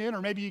engaged in, or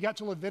maybe you got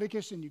to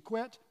Leviticus and you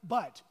quit,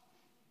 but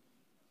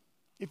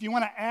if you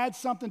want to add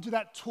something to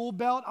that tool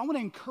belt, I want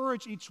to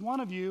encourage each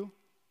one of you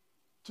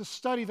to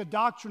study the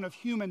doctrine of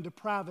human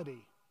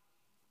depravity,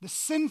 the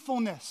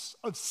sinfulness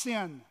of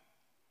sin.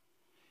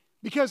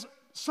 Because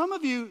some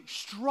of you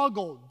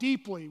struggle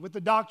deeply with the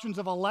doctrines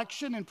of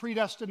election and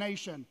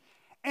predestination,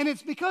 and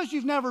it's because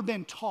you've never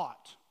been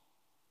taught.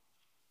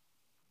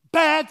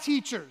 Bad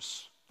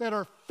teachers that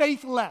are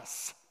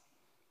faithless,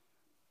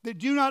 that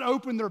do not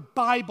open their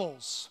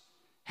Bibles,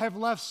 have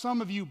left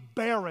some of you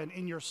barren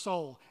in your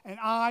soul. And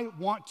I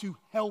want to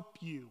help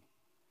you.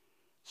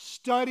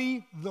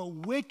 Study the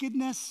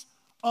wickedness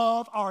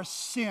of our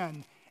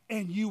sin,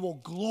 and you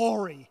will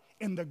glory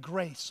in the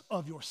grace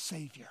of your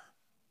Savior.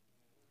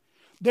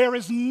 There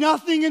is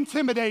nothing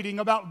intimidating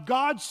about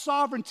God's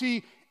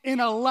sovereignty in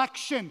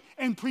election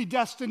and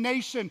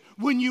predestination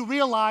when you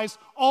realize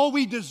all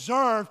we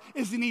deserve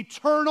is an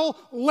eternal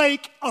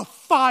lake of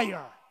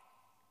fire.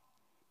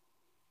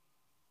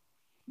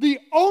 The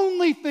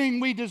only thing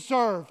we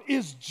deserve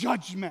is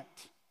judgment.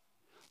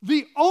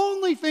 The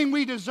only thing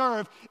we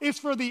deserve is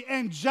for the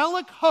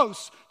angelic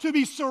hosts to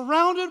be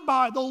surrounded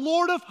by the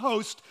Lord of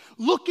hosts,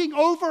 looking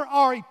over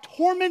our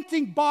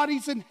tormenting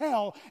bodies in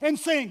hell and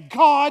saying,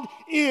 God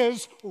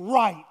is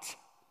right.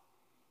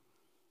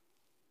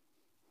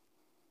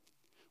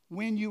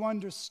 When you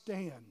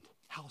understand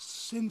how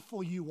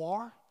sinful you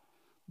are,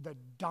 the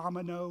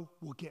domino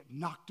will get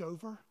knocked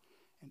over,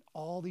 and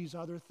all these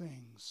other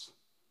things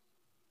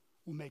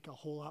will make a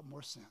whole lot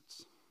more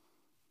sense.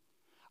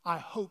 I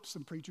hope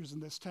some preachers in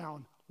this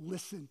town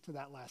listen to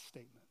that last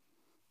statement.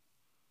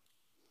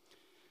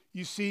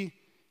 You see,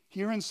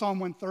 here in Psalm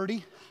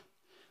 130,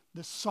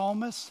 the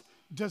psalmist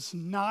does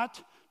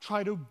not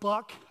try to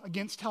buck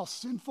against how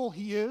sinful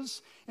he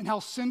is and how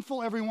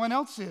sinful everyone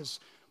else is,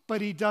 but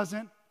he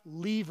doesn't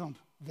leave them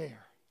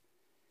there.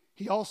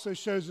 He also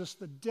shows us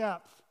the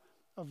depth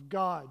of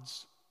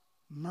God's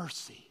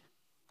mercy.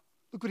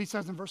 Look what he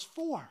says in verse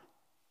 4.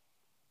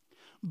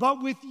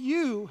 But with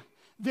you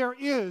there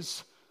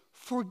is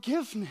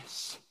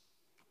forgiveness,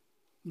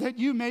 that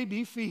you may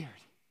be feared.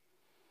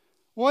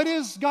 What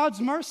is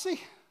God's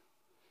mercy?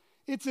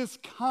 It's His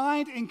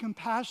kind and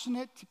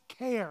compassionate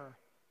care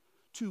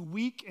to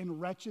weak and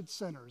wretched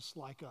sinners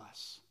like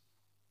us.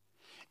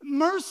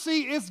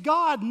 Mercy is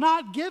God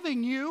not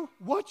giving you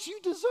what you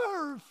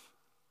deserve.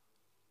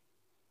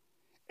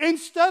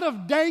 Instead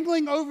of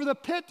dangling over the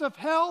pit of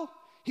hell,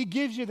 He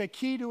gives you the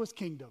key to His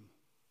kingdom.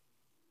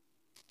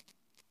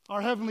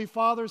 Our Heavenly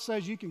Father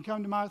says, you can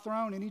come to my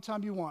throne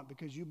anytime you want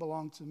because you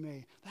belong to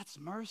me. That's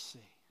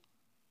mercy.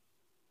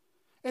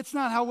 It's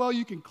not how well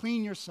you can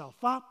clean yourself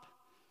up.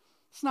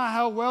 It's not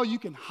how well you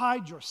can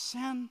hide your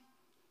sin.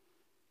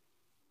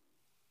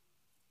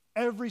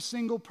 Every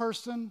single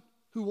person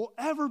who will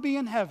ever be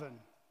in heaven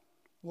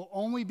will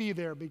only be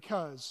there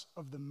because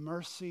of the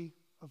mercy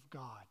of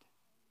God.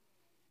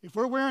 If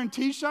we're wearing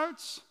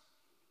t-shirts,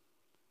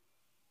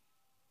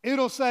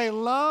 it'll say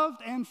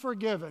loved and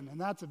forgiven, and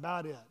that's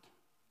about it.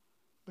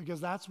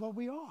 Because that's what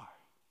we are.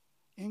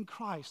 In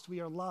Christ,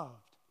 we are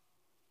loved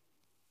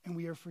and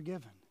we are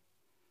forgiven.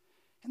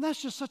 And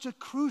that's just such a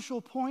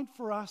crucial point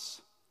for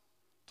us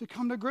to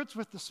come to grips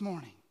with this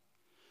morning.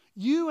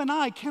 You and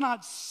I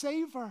cannot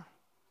savor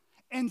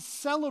and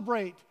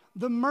celebrate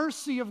the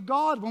mercy of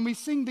God when we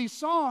sing these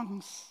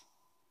songs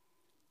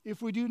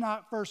if we do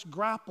not first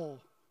grapple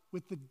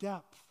with the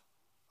depth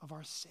of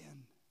our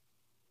sin.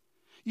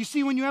 You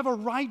see, when you have a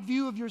right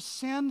view of your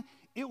sin,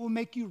 it will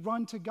make you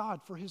run to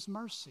God for His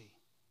mercy.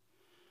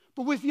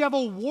 But if you have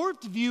a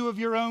warped view of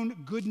your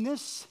own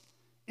goodness,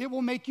 it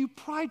will make you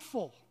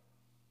prideful.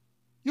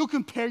 You'll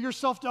compare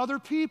yourself to other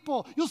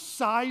people. You'll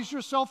size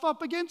yourself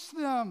up against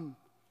them.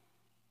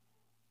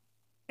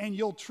 And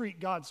you'll treat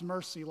God's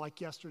mercy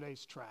like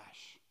yesterday's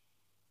trash.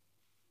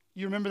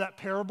 You remember that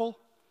parable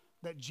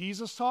that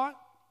Jesus taught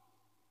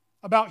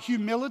about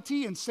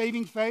humility and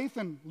saving faith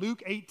in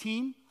Luke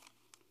 18?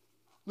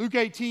 Luke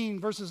 18,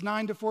 verses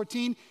 9 to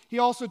 14. He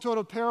also told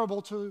a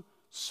parable to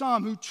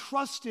some who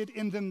trusted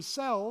in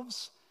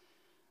themselves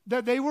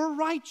that they were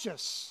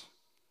righteous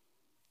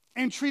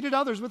and treated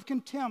others with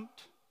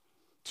contempt.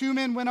 2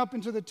 men went up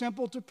into the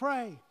temple to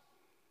pray,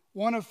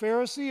 one a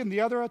Pharisee and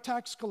the other a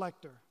tax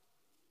collector.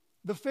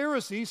 The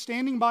Pharisee,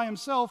 standing by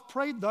himself,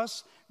 prayed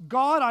thus,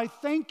 God, I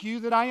thank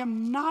you that I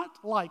am not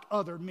like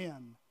other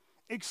men,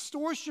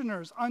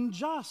 extortioners,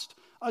 unjust,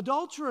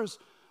 adulterers,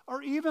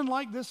 or even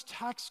like this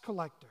tax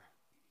collector.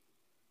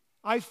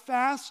 I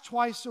fast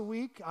twice a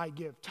week. I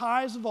give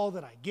tithes of all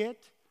that I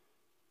get.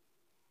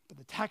 But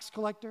the tax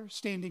collector,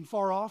 standing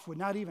far off, would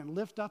not even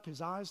lift up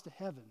his eyes to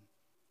heaven,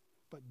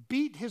 but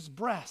beat his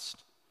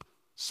breast,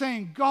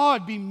 saying,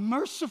 God, be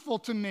merciful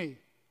to me,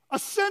 a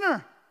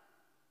sinner.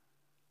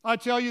 I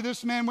tell you,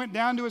 this man went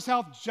down to his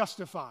house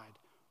justified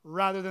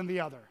rather than the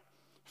other.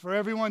 For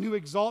everyone who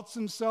exalts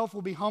himself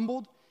will be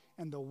humbled,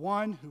 and the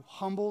one who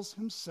humbles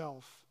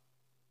himself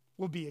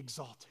will be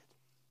exalted.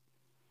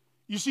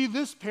 You see,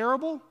 this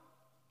parable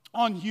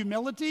on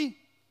humility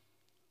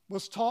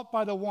was taught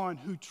by the one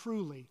who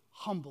truly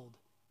humbled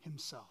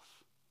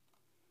himself.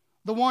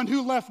 The one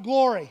who left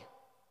glory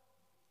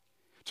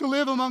to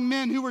live among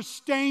men who were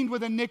stained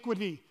with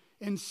iniquity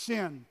and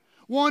sin.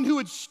 One who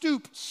would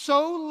stoop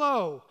so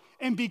low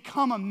and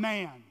become a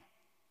man,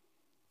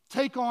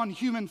 take on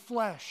human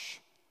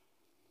flesh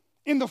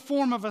in the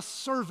form of a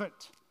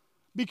servant,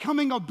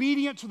 becoming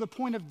obedient to the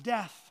point of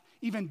death,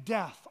 even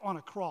death on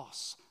a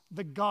cross,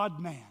 the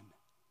God-man,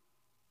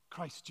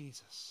 Christ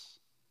Jesus.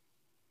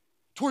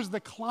 Towards the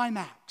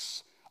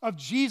climax of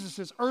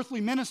Jesus'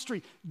 earthly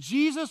ministry,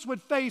 Jesus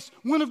would face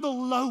one of the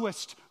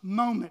lowest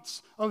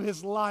moments of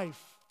his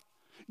life.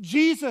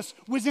 Jesus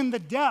was in the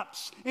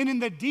depths and in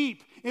the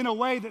deep in a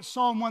way that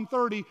Psalm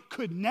 130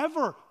 could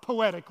never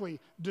poetically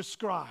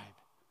describe.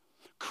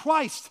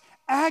 Christ's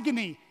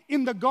agony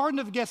in the Garden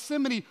of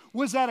Gethsemane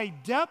was at a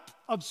depth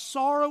of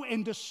sorrow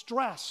and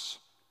distress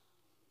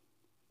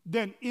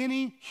than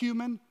any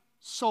human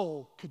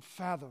soul could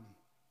fathom.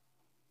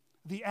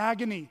 The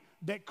agony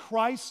that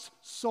Christ's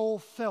soul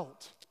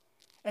felt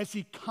as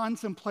he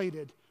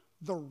contemplated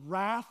the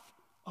wrath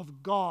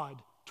of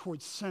God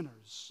towards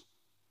sinners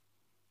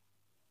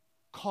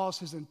caused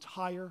his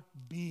entire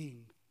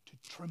being to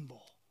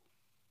tremble.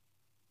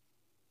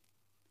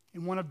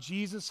 In one of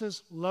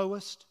Jesus'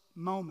 lowest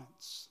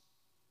moments,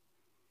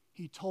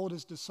 he told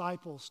his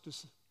disciples to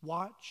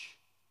watch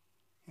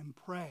and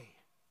pray,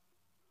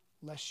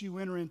 lest you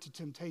enter into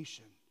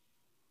temptation.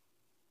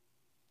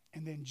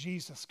 And then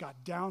Jesus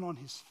got down on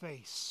his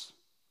face.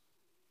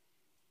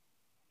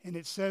 And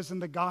it says in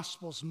the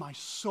Gospels, my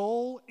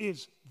soul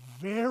is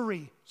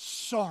very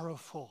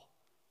sorrowful,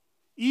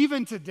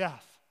 even to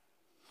death.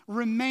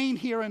 Remain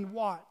here and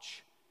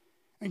watch.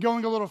 And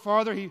going a little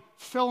farther, he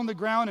fell on the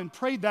ground and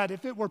prayed that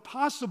if it were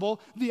possible,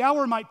 the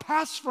hour might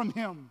pass from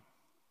him.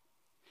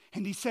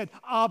 And he said,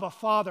 Abba,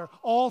 Father,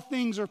 all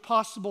things are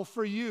possible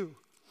for you.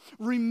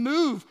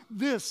 Remove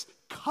this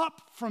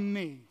cup from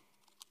me.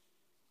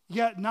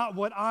 Yet not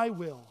what I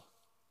will,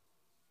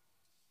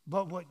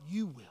 but what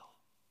you will.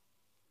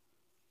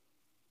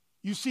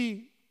 You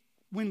see,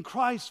 when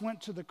Christ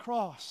went to the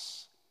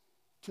cross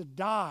to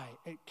die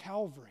at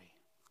Calvary,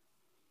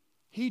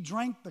 he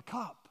drank the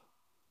cup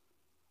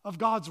of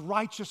God's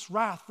righteous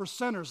wrath for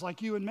sinners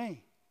like you and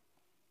me,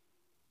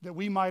 that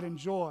we might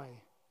enjoy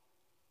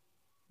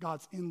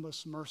God's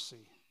endless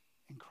mercy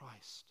in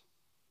Christ.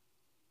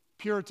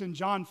 Puritan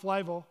John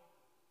Flavel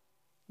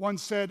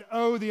once said,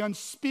 "Oh, the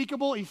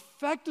unspeakable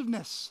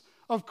effectiveness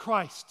of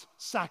Christ's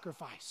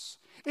sacrifice.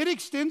 It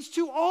extends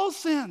to all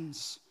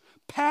sins,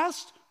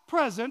 past,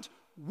 present,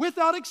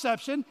 without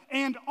exception,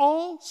 and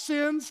all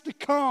sins to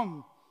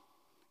come.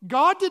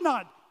 God did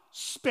not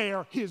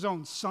spare his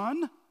own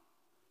Son.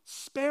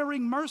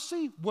 Sparing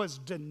mercy was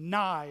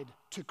denied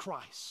to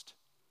Christ.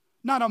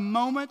 Not a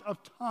moment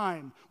of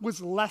time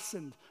was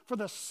lessened for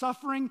the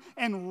suffering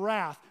and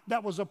wrath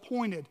that was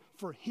appointed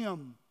for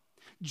him.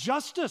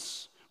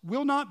 Justice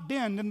will not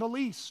bend in the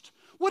least.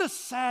 What a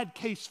sad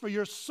case for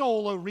your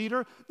soul, O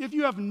reader, if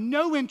you have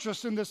no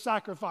interest in this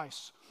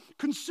sacrifice.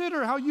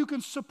 Consider how you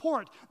can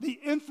support the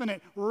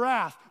infinite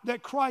wrath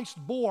that Christ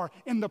bore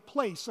in the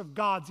place of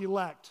God's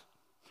elect.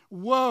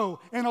 Woe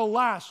and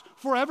alas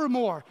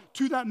forevermore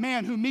to that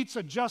man who meets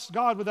a just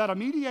God without a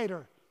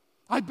mediator.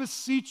 I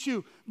beseech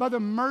you, by the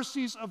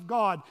mercies of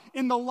God,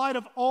 in the light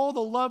of all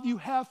the love you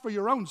have for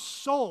your own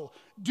soul,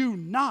 do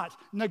not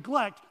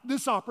neglect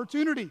this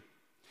opportunity.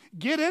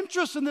 Get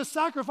interest in this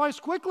sacrifice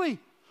quickly.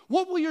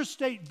 What will your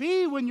state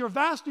be when your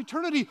vast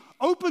eternity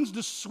opens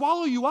to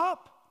swallow you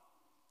up?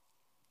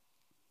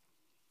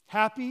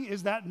 Happy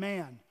is that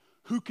man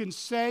who can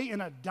say in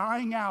a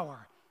dying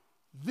hour,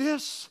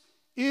 'This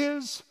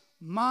is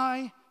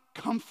my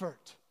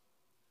comfort,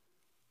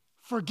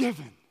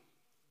 forgiven.'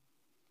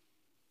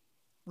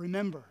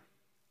 Remember,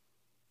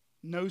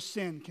 no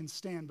sin can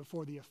stand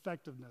before the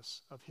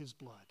effectiveness of his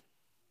blood."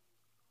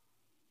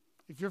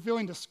 If you're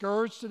feeling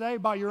discouraged today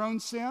by your own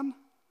sin,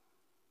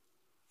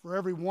 for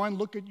every one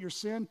look at your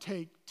sin,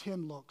 take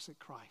 10 looks at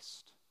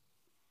Christ.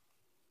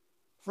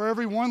 For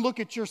every one look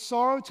at your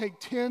sorrow, take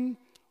 10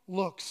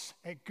 looks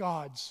at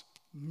God's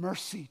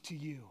mercy to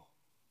you.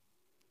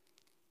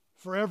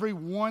 For every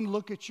one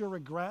look at your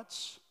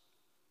regrets,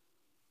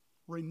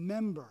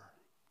 remember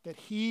that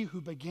he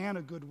who began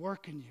a good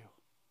work in you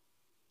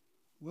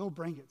will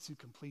bring it to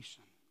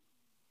completion.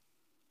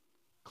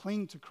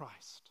 Cling to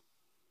Christ.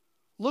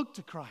 Look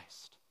to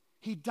Christ.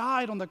 He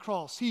died on the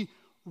cross. He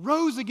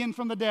rose again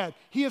from the dead.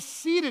 He is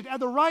seated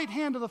at the right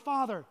hand of the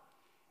Father.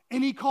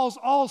 And he calls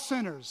all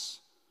sinners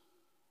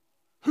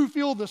who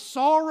feel the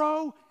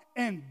sorrow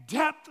and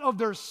depth of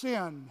their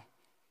sin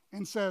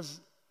and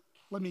says,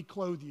 "Let me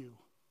clothe you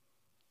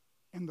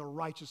in the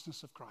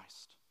righteousness of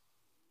Christ.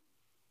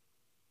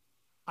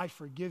 I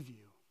forgive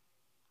you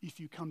if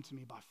you come to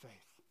me by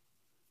faith.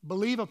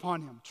 Believe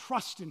upon him.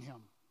 Trust in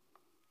him."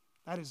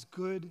 That is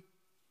good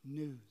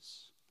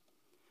news.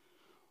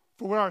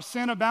 For where our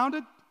sin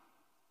abounded,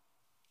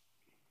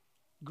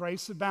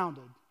 grace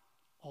abounded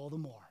all the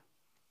more.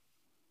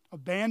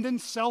 Abandon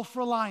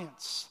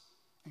self-reliance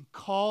and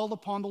call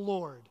upon the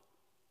Lord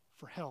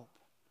for help.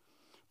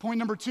 Point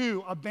number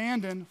 2,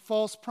 abandon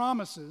false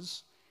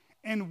promises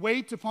and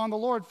wait upon the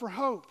Lord for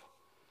hope.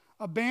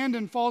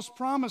 Abandon false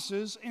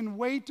promises and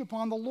wait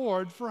upon the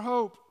Lord for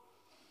hope.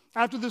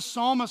 After the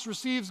psalmist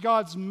receives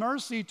God's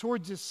mercy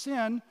towards his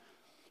sin,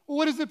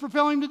 what does it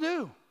propel him to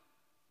do?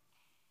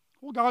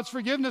 Well, God's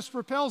forgiveness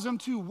propels him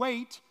to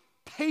wait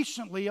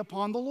patiently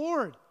upon the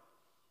Lord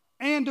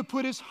and to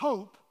put his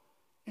hope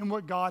in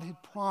what God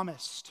had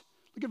promised.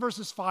 Look at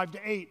verses 5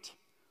 to 8.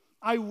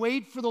 I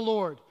wait for the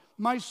Lord.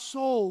 My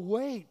soul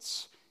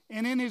waits,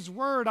 and in his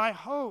word I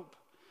hope.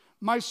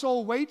 My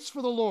soul waits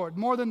for the Lord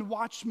more than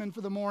watchmen for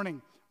the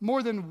morning,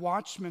 more than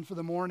watchmen for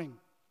the morning.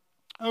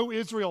 O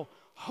Israel,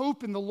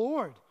 hope in the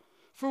Lord.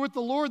 For with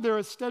the Lord there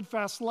is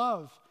steadfast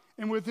love,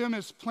 and with him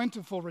is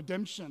plentiful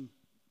redemption.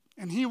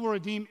 And he will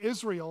redeem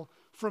Israel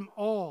from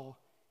all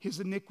his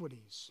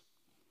iniquities.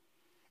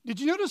 Did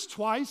you notice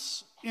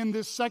twice in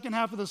this second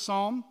half of the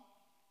psalm,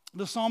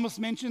 the psalmist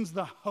mentions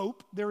the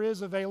hope there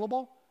is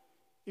available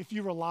if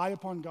you rely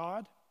upon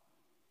God?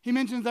 He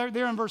mentions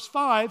there in verse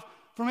 5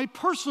 from a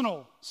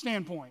personal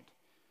standpoint.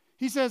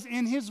 He says,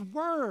 in his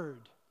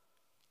word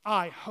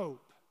I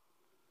hope.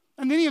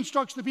 And then he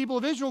instructs the people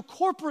of Israel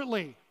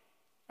corporately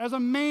as a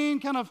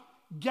main kind of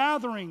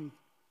gathering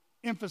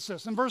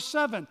emphasis. In verse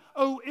 7,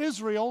 O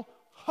Israel,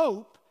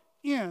 hope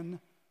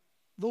in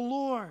the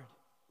Lord.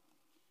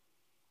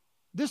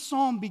 This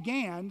psalm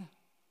began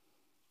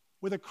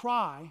with a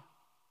cry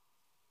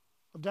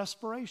of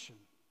desperation.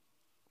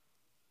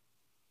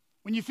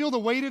 When you feel the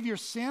weight of your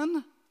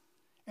sin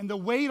and the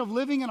weight of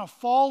living in a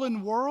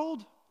fallen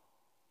world,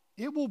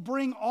 it will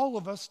bring all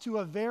of us to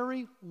a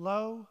very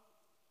low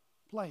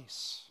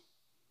place.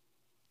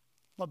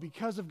 But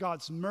because of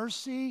God's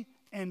mercy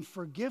and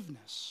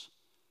forgiveness,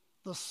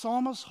 the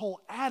psalmist's whole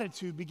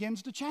attitude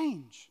begins to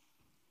change.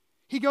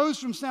 He goes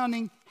from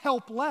sounding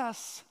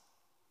helpless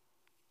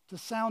to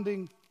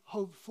sounding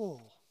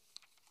hopeful.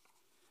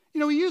 You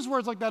know, we use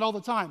words like that all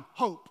the time.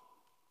 Hope.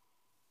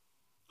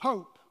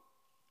 Hope.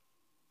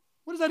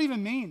 What does that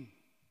even mean?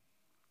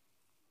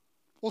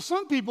 Well,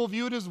 some people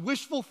view it as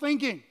wishful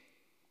thinking.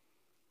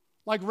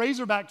 Like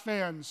Razorback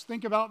fans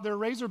think about their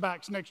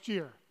Razorbacks next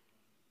year.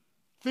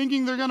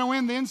 thinking they're going to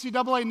win the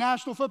NCAA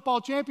National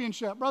Football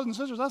Championship. Brothers and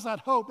sisters, that's not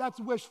hope. That's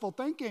wishful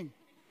thinking.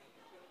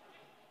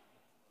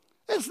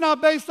 It's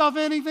not based off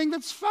anything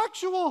that's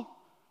factual.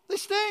 They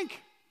stink.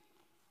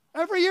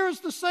 Every year it's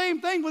the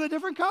same thing with a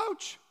different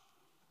coach.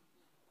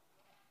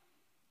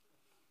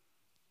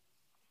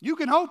 You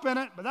can hope in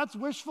it, but that's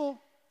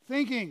wishful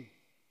thinking.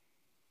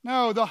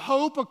 No, the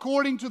hope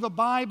according to the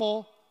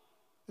Bible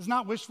is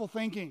not wishful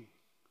thinking.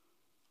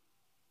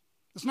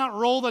 It's not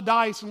roll the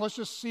dice and let's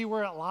just see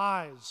where it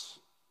lies.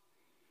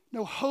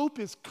 No, hope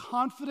is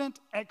confident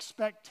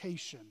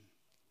expectation.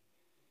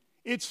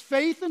 It's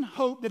faith and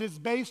hope that is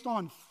based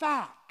on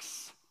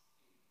facts,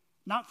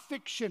 not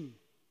fiction.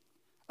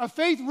 A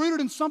faith rooted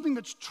in something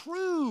that's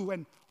true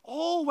and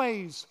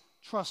always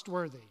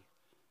trustworthy.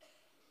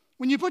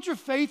 When you put your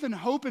faith and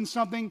hope in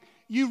something,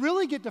 you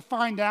really get to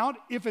find out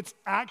if it's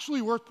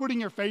actually worth putting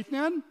your faith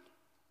in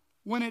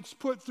when it's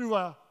put through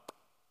a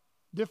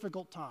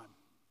difficult time.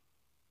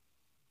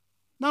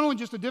 Not only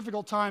just a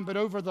difficult time, but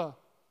over the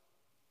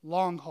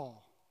long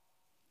haul.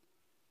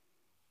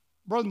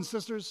 Brothers and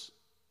sisters,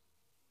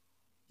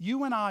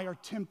 you and I are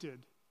tempted,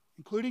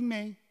 including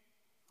me,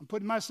 I'm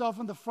putting myself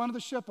in the front of the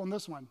ship on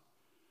this one.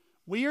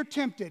 We are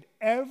tempted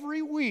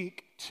every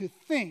week to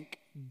think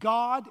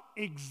God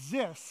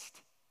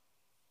exists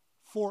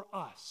for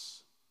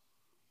us.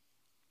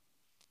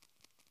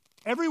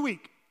 Every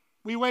week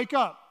we wake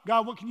up,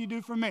 God, what can you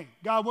do for me?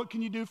 God, what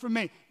can you do for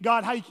me?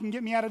 God, how you can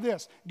get me out of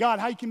this? God,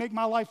 how you can make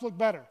my life look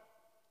better?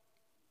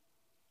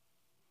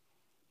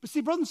 But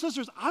see, brothers and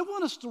sisters, I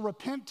want us to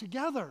repent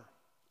together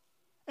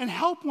and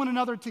help one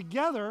another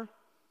together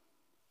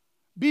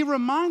be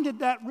reminded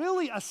that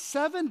really a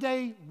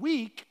 7-day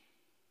week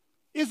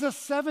is a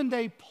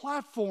 7-day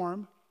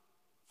platform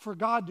for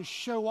God to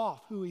show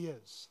off who He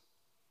is.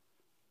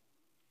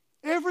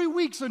 Every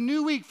week's a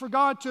new week for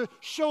God to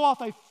show off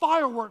a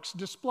fireworks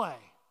display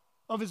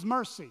of His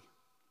mercy,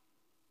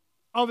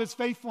 of His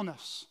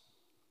faithfulness,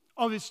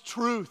 of His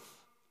truth,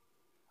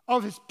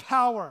 of His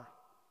power,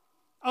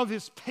 of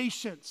His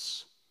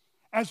patience,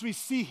 as we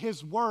see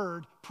His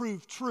word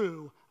prove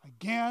true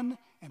again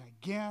and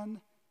again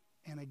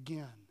and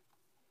again.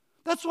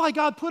 That's why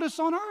God put us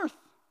on earth.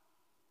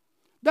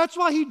 That's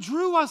why He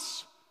drew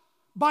us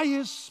by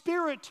His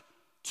Spirit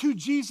to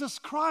Jesus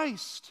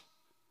Christ,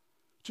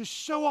 to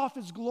show off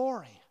His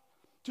glory,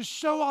 to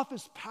show off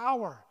His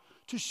power,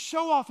 to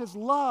show off His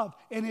love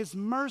and His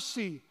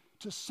mercy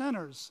to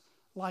sinners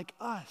like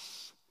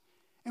us.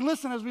 And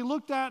listen, as we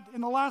looked at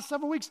in the last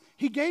several weeks,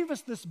 He gave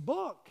us this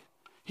book.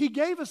 He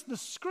gave us the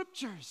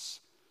scriptures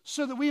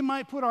so that we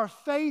might put our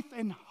faith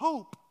and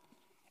hope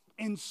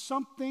in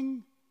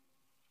something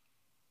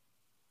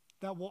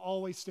that will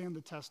always stand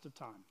the test of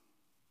time.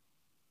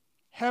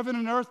 Heaven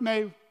and earth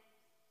may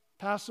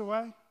pass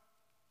away,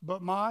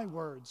 but my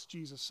words,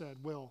 Jesus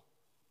said, will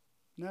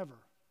never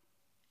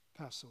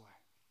pass away.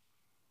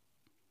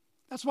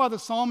 That's why the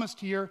psalmist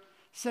here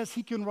says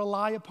he can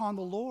rely upon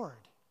the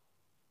Lord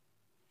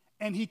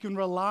and he can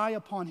rely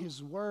upon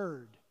His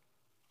word.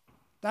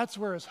 That's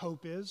where his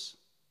hope is.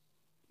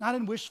 Not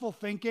in wishful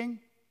thinking,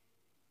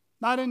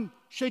 not in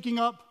shaking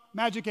up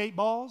magic 8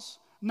 balls,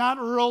 not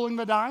rolling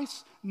the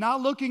dice,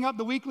 not looking up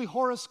the weekly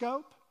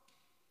horoscope.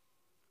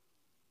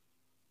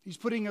 He's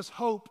putting his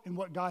hope in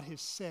what God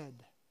has said.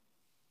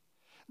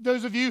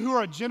 Those of you who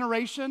are a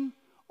generation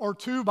or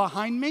two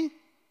behind me,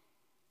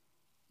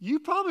 you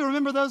probably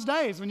remember those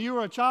days when you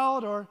were a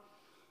child or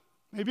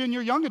maybe in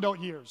your young adult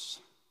years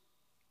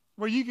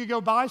where you could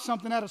go buy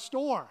something at a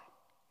store.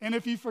 And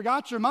if you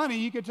forgot your money,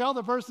 you could tell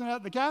the person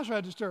at the cash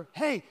register,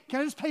 hey, can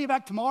I just pay you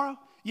back tomorrow?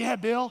 Yeah,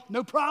 Bill,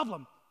 no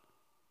problem.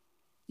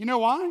 You know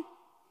why?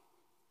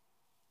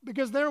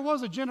 Because there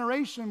was a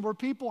generation where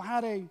people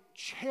had a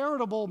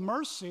charitable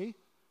mercy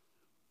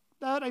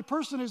that a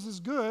person is as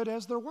good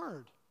as their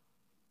word.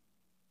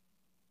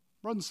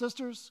 Brothers and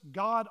sisters,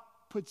 God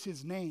puts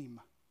His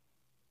name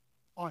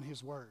on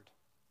His word.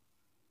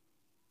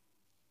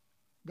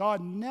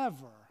 God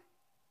never,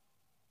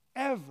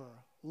 ever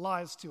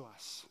lies to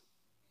us.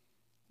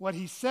 What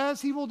He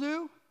says He will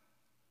do,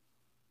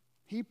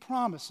 He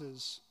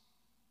promises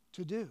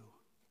to do.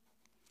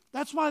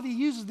 That's why He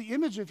uses the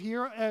image of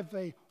here of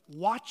a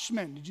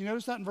watchman. Did you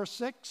notice that in verse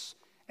 6?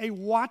 A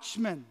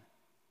watchman.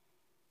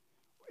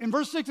 In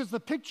verse 6, it's the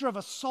picture of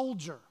a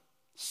soldier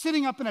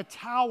sitting up in a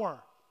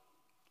tower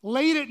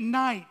late at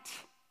night,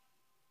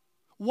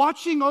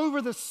 watching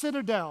over the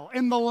citadel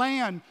and the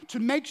land to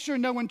make sure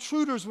no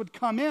intruders would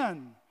come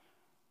in.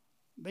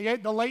 They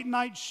had the late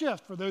night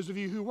shift, for those of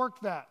you who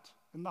worked that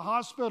in the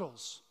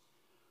hospitals.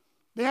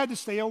 They had to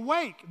stay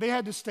awake. They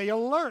had to stay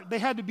alert. They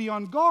had to be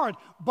on guard.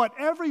 But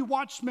every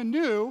watchman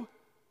knew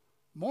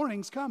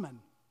morning's coming.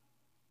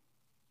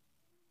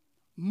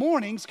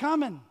 Morning's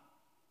coming.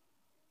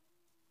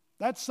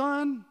 That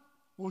sun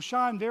will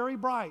shine very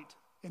bright,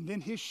 and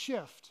then his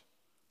shift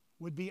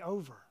would be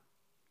over.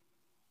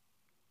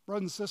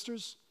 Brothers and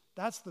sisters,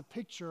 that's the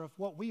picture of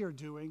what we are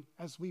doing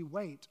as we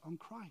wait on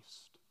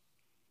Christ.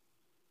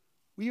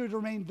 We are to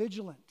remain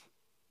vigilant,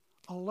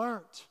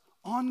 alert,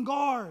 on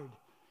guard,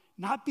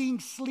 not being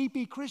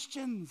sleepy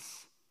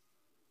Christians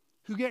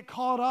who get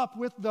caught up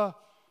with the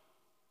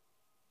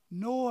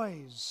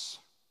noise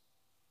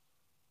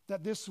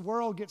that this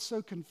world gets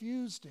so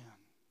confused in.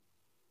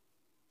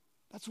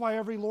 That's why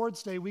every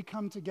Lord's Day we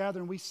come together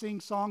and we sing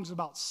songs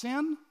about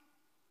sin,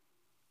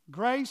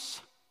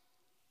 grace,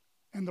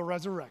 and the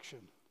resurrection.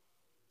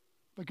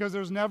 Because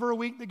there's never a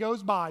week that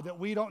goes by that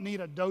we don't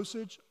need a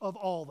dosage of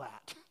all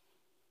that.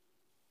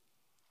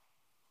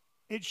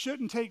 It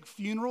shouldn't take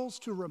funerals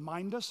to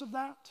remind us of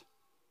that.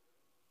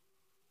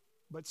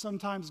 But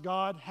sometimes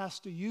God has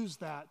to use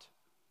that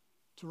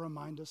to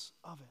remind us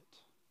of it.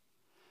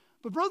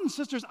 But brothers and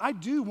sisters, I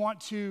do want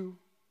to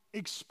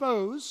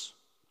expose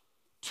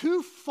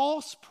two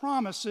false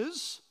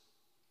promises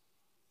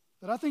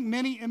that I think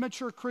many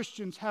immature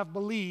Christians have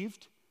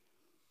believed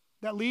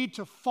that lead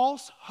to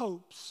false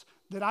hopes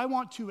that I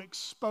want to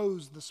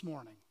expose this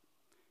morning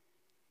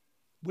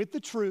with the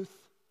truth,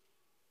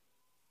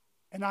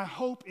 and I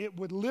hope it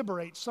would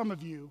liberate some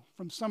of you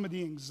from some of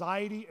the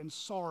anxiety and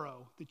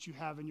sorrow that you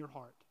have in your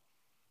heart.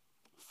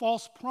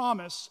 False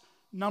promise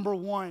number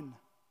one: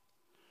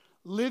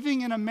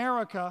 living in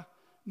America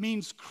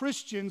means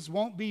Christians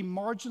won't be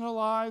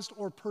marginalized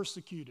or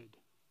persecuted.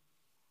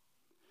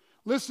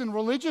 Listen,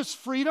 religious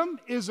freedom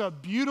is a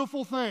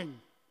beautiful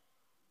thing.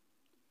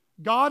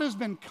 God has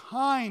been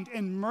kind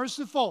and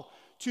merciful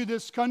to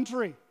this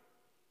country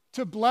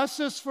to bless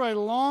us for a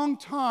long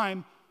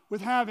time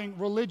with having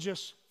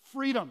religious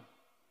freedom.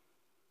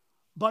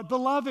 But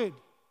beloved,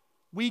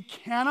 we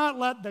cannot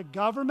let the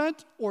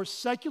government or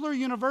secular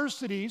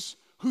universities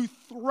who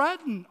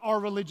threaten our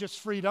religious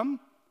freedom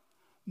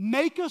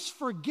make us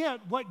forget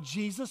what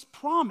Jesus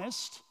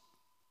promised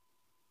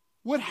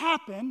would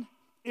happen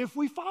if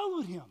we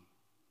followed him.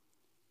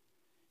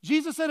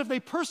 Jesus said, if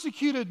they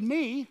persecuted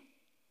me,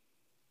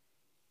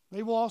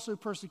 they will also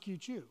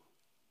persecute you.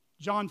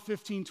 John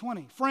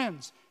 15:20.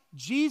 Friends,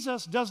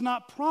 Jesus does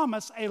not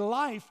promise a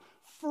life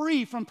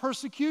free from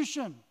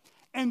persecution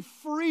and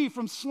free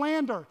from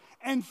slander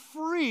and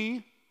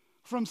free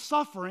from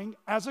suffering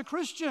as a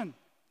Christian.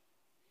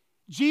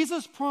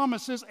 Jesus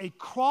promises a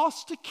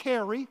cross to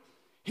carry,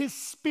 his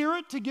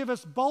Spirit to give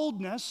us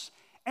boldness,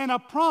 and a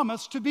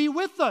promise to be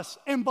with us.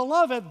 And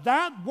beloved,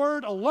 that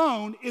word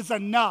alone is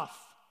enough.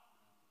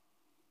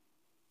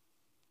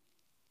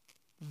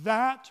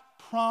 That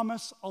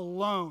promise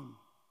alone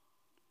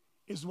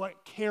is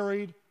what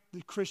carried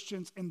the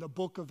Christians in the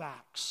book of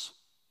Acts.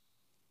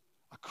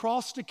 A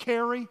cross to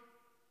carry,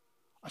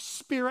 a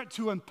Spirit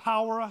to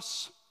empower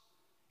us,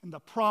 and the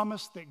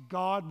promise that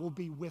God will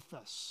be with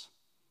us.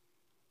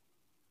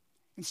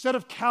 Instead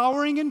of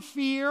cowering in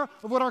fear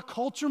of what our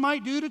culture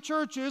might do to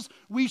churches,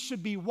 we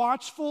should be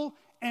watchful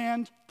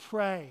and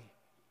pray.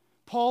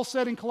 Paul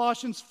said in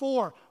Colossians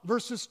 4,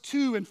 verses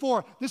 2 and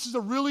 4, this is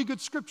a really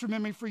good scripture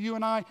memory for you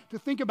and I to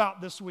think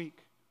about this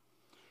week.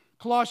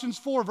 Colossians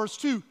 4, verse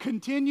 2,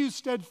 continue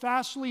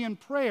steadfastly in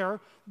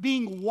prayer,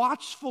 being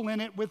watchful in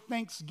it with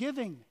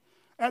thanksgiving.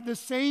 At the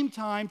same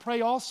time,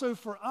 pray also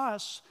for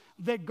us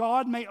that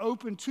God may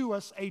open to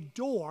us a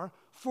door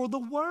for the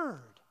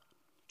word,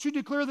 to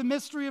declare the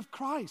mystery of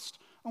Christ,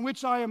 on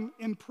which I am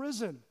in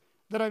prison,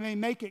 that I may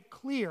make it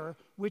clear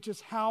which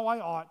is how I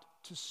ought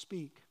to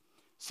speak.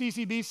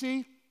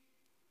 CCBC,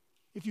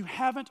 if you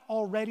haven't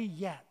already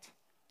yet,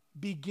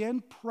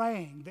 begin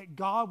praying that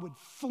God would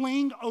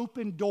fling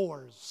open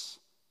doors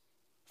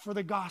for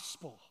the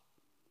gospel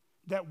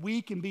that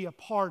we can be a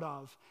part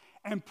of,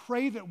 and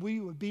pray that we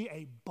would be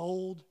a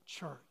bold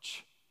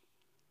church.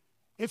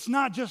 It's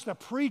not just a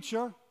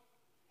preacher.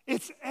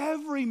 It's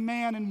every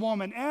man and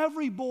woman,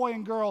 every boy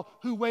and girl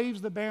who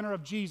waves the banner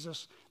of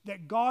Jesus,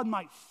 that God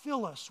might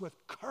fill us with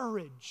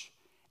courage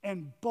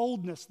and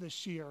boldness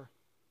this year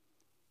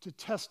to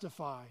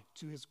testify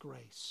to his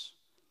grace.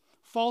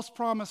 False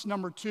promise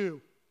number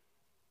 2.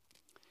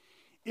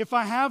 If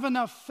I have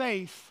enough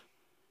faith,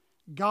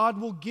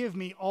 God will give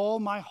me all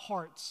my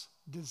heart's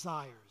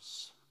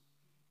desires.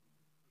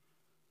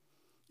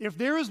 If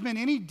there has been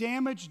any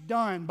damage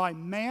done by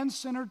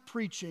man-centered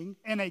preaching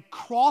and a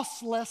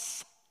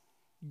crossless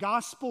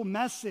gospel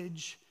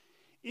message,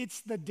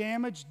 it's the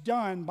damage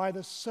done by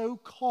the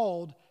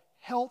so-called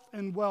health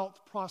and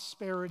wealth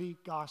prosperity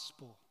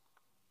gospel.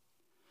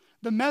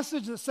 The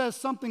message that says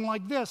something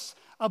like this: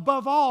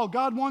 above all,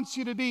 God wants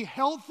you to be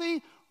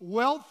healthy,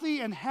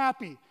 wealthy, and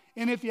happy.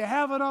 And if you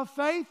have enough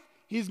faith,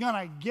 he's going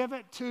to give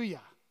it to you.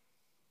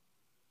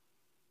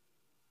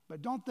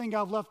 But don't think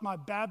I've left my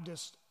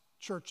Baptist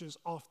churches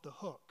off the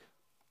hook.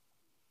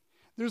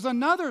 There's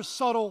another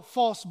subtle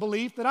false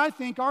belief that I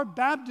think our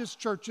Baptist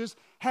churches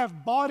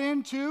have bought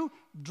into,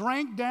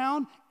 drank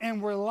down,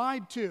 and were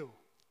lied to.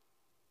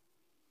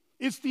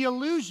 It's the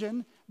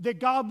illusion that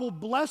God will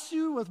bless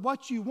you with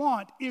what you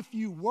want if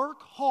you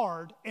work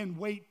hard and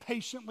wait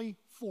patiently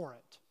for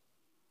it.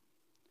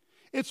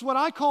 It's what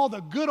I call the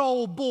good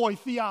old boy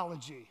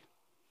theology,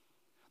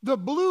 the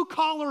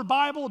blue-collar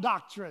Bible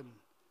doctrine.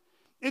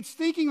 It's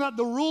thinking that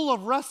the rule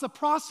of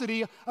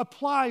reciprocity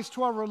applies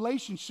to our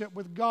relationship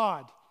with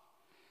God.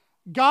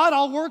 God,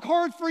 I'll work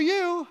hard for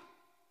you,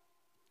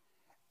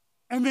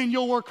 and then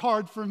you'll work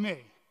hard for me.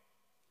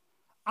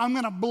 I'm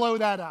going to blow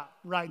that up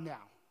right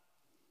now.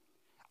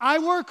 I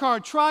work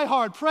hard, try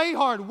hard, pray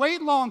hard,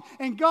 wait long,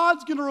 and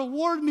God's going to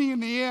reward me in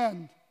the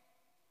end.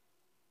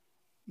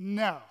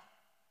 No.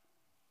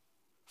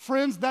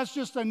 Friends, that's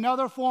just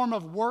another form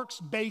of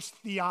works-based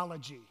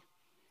theology,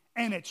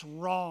 and it's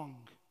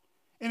wrong.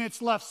 And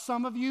it's left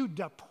some of you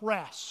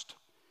depressed,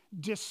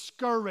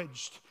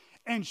 discouraged,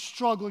 and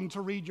struggling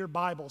to read your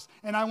Bibles.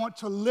 And I want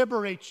to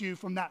liberate you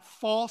from that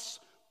false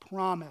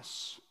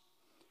promise.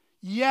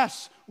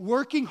 Yes,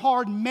 working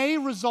hard may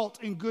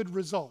result in good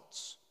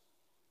results.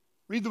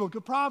 Read the book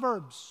of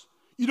Proverbs.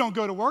 You don't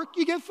go to work,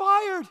 you get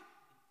fired.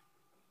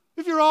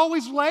 If you're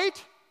always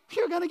late,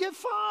 you're going to get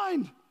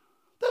fined.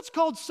 That's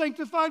called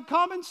sanctified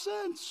common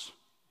sense.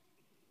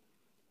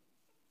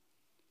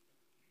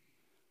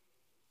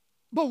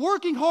 But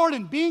working hard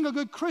and being a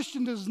good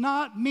Christian does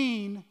not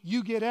mean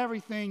you get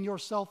everything your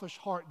selfish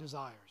heart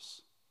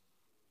desires.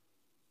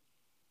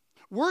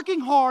 Working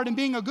hard and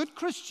being a good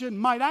Christian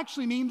might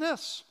actually mean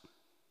this: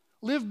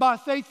 live by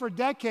faith for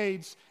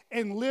decades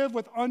and live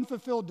with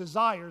unfulfilled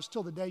desires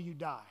till the day you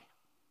die.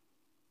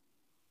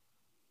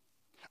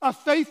 A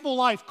faithful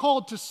life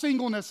called to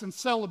singleness and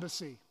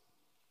celibacy.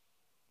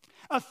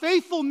 A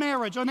faithful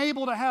marriage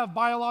unable to have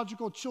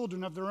biological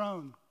children of their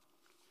own.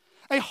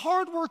 A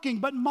hardworking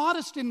but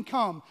modest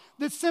income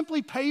that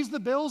simply pays the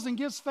bills and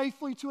gives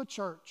faithfully to a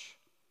church.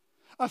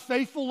 A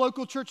faithful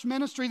local church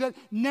ministry that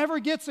never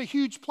gets a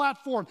huge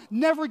platform,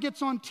 never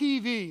gets on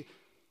TV,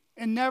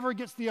 and never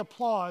gets the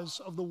applause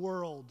of the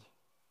world.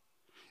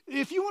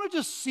 If you want to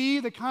just see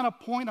the kind of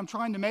point I'm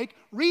trying to make,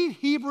 read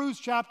Hebrews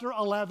chapter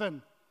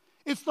 11.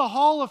 It's the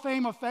Hall of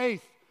Fame of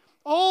faith.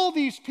 All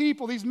these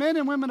people, these men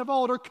and women of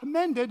old, are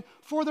commended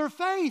for their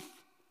faith.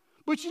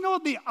 But you know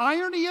what the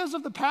irony is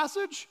of the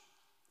passage?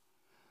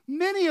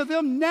 Many of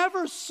them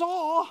never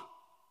saw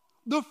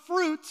the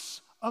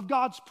fruits of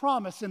God's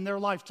promise in their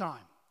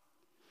lifetime.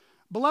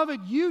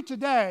 Beloved, you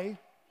today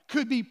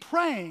could be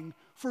praying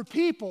for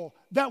people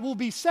that will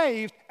be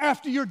saved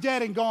after you're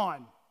dead and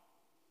gone.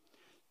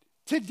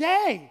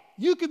 Today,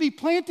 you could be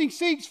planting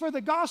seeds for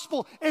the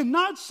gospel and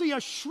not see a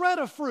shred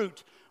of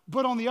fruit.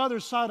 But on the other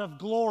side of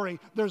glory,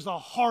 there's a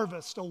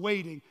harvest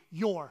awaiting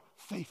your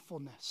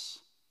faithfulness.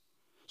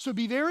 So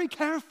be very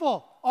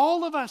careful,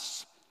 all of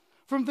us,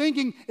 from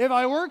thinking, if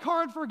I work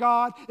hard for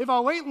God, if I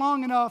wait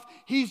long enough,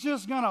 He's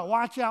just going to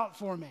watch out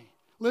for me.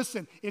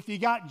 Listen, if you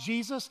got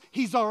Jesus,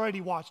 He's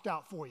already watched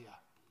out for you.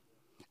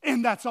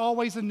 And that's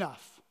always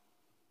enough.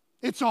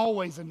 It's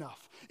always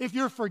enough. If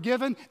you're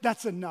forgiven,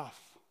 that's enough.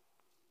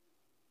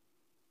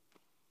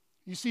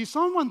 You see,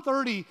 Psalm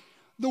 130,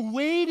 the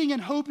waiting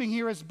and hoping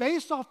here is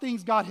based off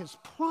things God has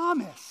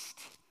promised,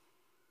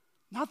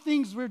 not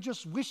things we're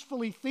just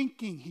wishfully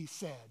thinking, he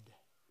said.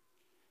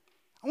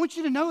 I want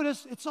you to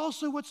notice it's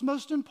also what's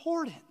most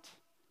important.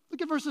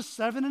 Look at verses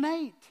 7 and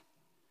 8.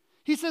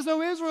 He says,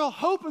 O Israel,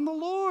 hope in the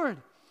Lord,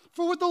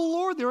 for with the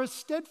Lord there is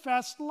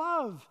steadfast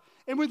love,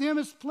 and with Him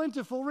is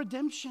plentiful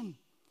redemption,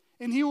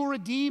 and He will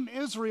redeem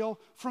Israel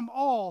from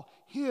all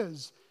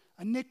his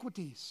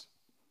iniquities.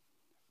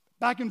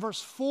 Back in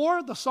verse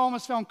 4, the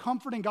psalmist found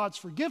comfort in God's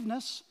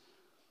forgiveness.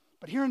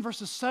 But here in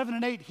verses 7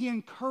 and 8, he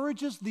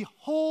encourages the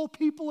whole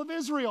people of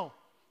Israel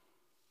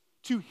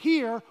to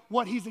hear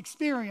what he's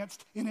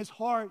experienced in his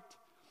heart.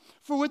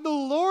 For with the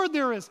Lord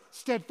there is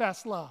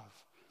steadfast love,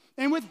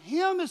 and with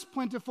Him is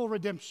plentiful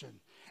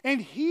redemption,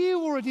 and He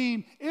will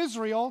redeem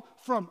Israel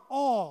from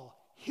all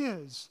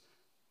his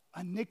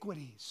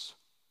iniquities.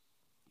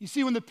 You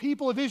see, when the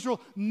people of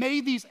Israel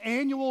made these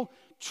annual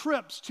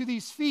trips to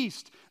these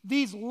feasts,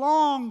 these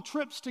long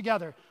trips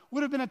together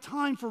would have been a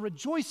time for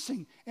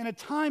rejoicing and a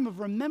time of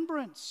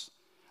remembrance.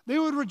 They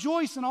would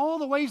rejoice in all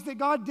the ways that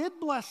God did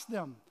bless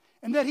them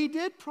and that He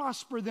did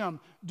prosper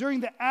them during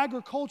the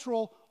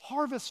agricultural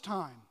harvest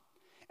time.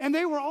 And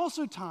they were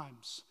also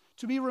times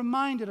to be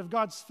reminded of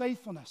God's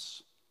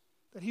faithfulness,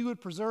 that He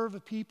would preserve a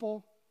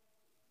people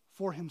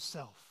for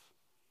Himself,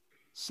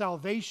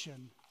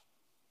 salvation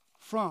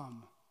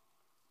from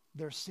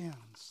their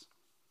sins.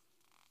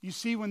 You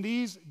see, when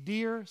these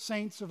dear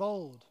saints of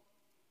old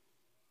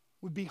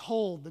would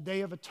behold the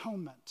Day of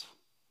Atonement,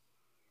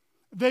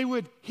 they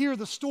would hear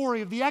the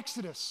story of the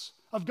Exodus,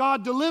 of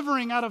God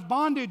delivering out of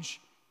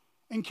bondage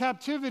and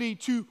captivity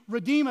to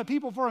redeem a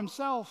people for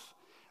Himself.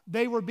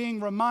 They were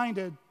being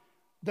reminded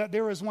that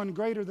there is one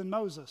greater than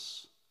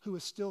Moses who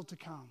is still to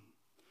come.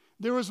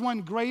 There is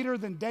one greater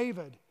than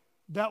David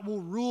that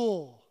will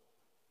rule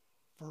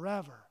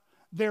forever.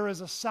 There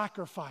is a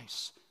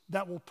sacrifice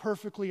that will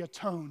perfectly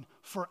atone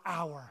for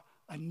our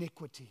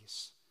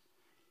iniquities.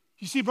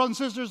 You see, brothers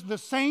and sisters, the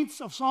saints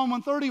of Psalm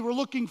 130 were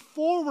looking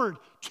forward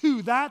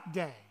to that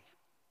day.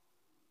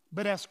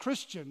 But as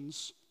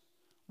Christians,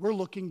 we're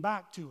looking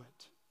back to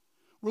it.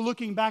 We're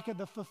looking back at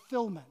the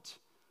fulfillment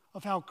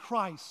of how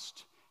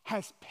Christ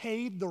has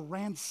paid the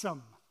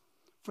ransom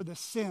for the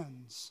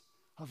sins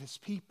of His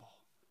people.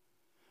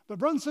 But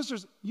brothers and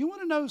sisters, you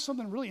want to know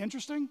something really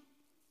interesting?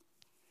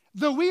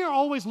 Though we are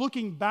always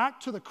looking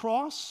back to the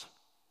cross,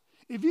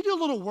 if you do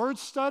a little word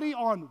study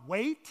on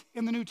wait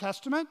in the New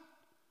Testament,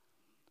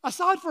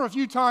 aside for a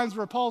few times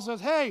where Paul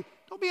says, hey,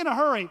 don't be in a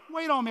hurry,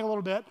 wait on me a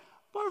little bit,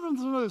 apart from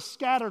some of those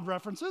scattered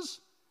references,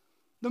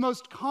 the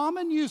most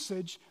common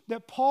usage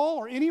that Paul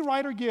or any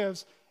writer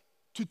gives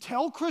to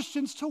tell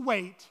Christians to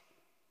wait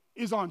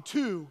is on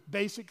two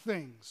basic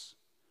things.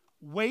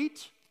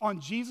 Wait on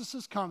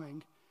Jesus'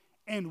 coming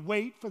and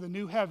wait for the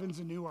new heavens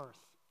and new earth.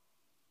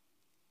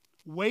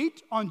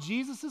 Wait on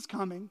Jesus'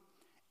 coming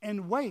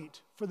and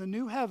wait for the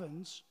new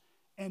heavens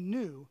and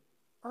new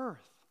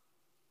earth.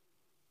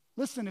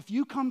 Listen, if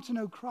you come to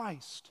know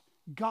Christ,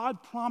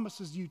 God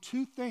promises you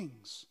two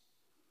things: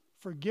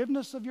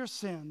 forgiveness of your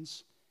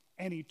sins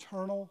and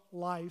eternal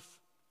life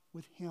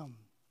with Him.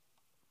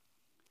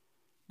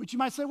 But you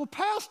might say, well,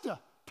 Pastor,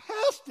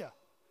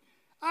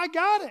 I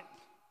got it.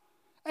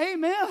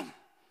 Amen.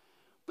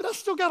 But I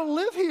still got to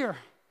live here.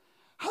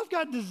 I've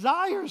got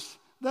desires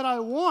that I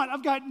want.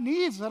 I've got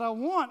needs that I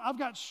want. I've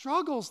got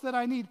struggles that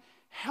I need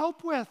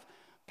help with.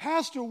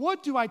 Pastor,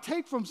 what do I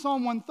take from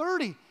Psalm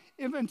 130?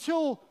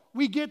 Until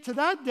we get to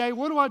that day,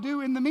 what do I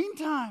do in the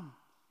meantime?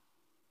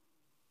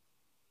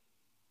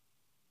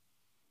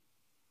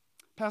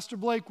 Pastor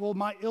Blake, will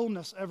my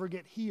illness ever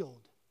get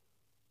healed?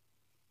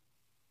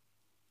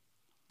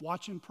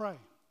 Watch and pray.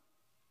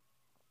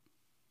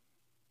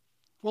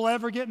 Will I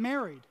ever get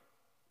married?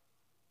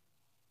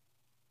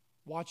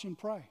 Watch and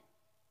pray.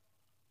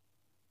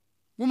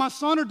 Will my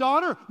son or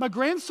daughter, my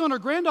grandson or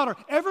granddaughter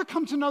ever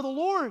come to know the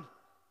Lord?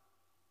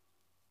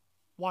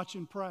 Watch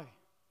and pray.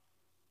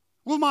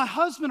 Will my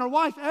husband or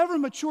wife ever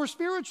mature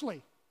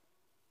spiritually?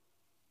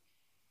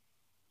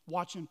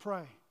 Watch and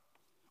pray.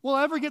 Will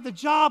I ever get the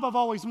job I've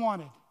always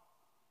wanted?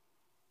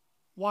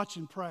 Watch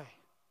and pray.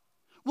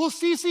 Will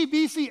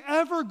CCBC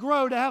ever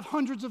grow to have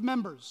hundreds of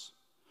members?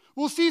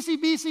 Will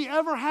CCBC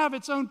ever have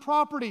its own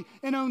property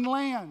and own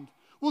land?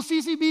 Will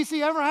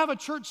CCBC ever have a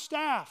church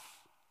staff?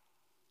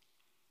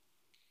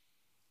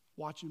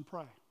 Watch and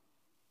pray.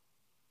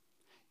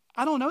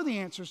 I don't know the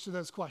answers to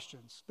those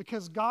questions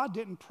because God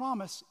didn't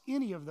promise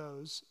any of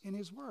those in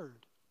His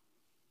Word.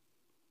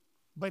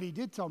 But He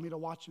did tell me to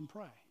watch and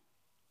pray.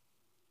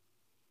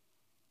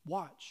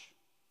 Watch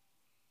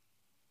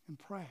and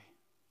pray.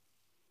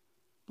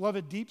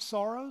 Beloved, deep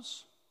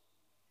sorrows,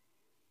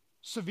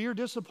 severe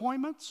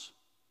disappointments,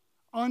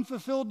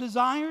 unfulfilled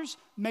desires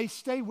may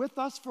stay with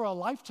us for a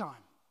lifetime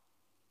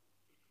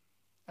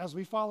as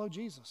we follow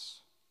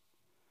Jesus.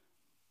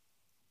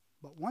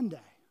 But one day,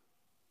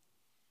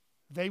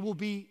 they will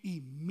be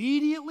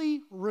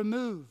immediately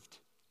removed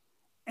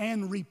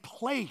and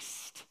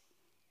replaced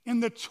in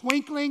the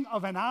twinkling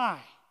of an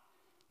eye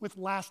with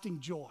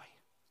lasting joy,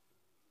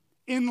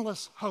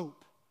 endless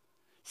hope,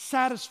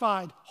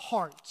 satisfied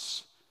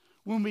hearts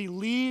when we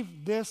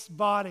leave this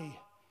body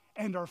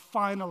and are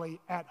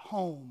finally at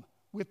home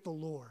with the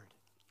Lord.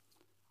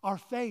 Our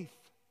faith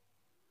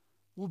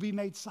will be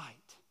made sight.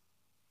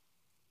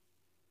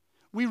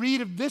 We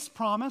read of this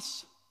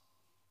promise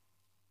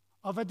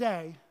of a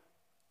day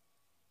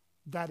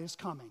that is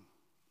coming.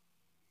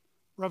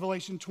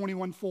 Revelation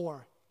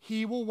 21:4,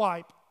 He will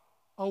wipe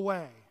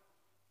away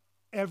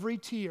every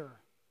tear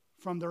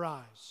from their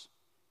eyes,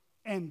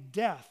 and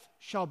death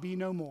shall be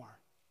no more.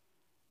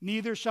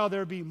 Neither shall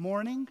there be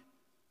mourning,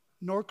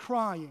 nor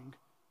crying,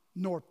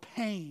 nor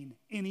pain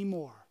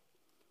anymore,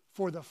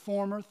 for the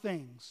former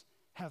things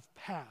have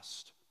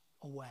passed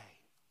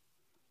away.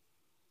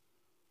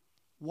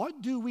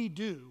 What do we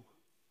do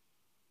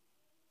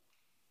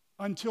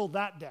until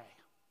that day?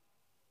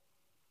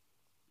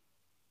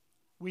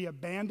 We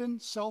abandon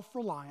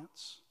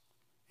self-reliance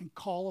and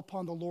call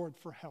upon the Lord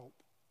for help.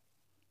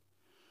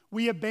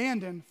 We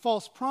abandon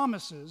false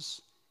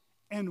promises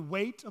and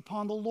wait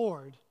upon the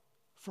Lord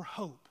for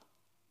hope.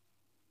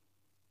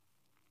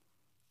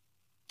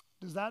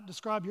 Does that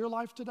describe your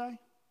life today?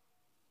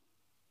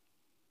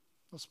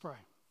 Let's pray.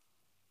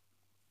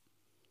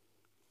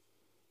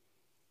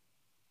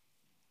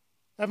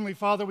 Heavenly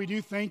Father, we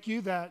do thank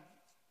you that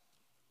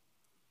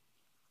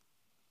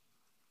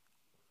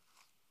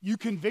you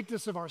convict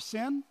us of our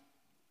sin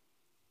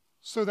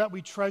so that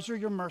we treasure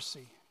your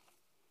mercy.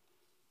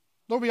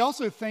 Lord, we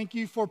also thank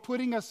you for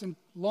putting us in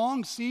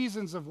long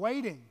seasons of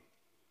waiting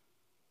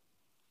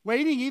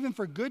even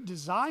for good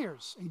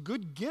desires and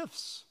good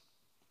gifts.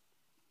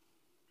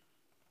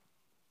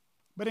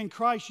 But in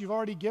Christ, you've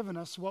already given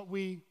us what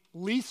we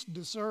least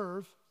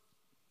deserve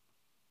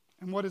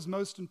and what is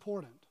most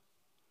important,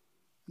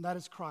 and that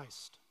is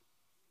Christ.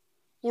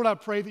 Lord, I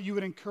pray that you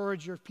would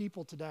encourage your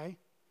people today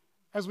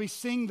as we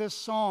sing this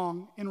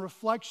song in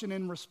reflection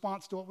in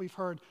response to what we've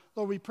heard.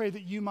 Lord, we pray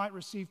that you might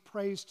receive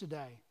praise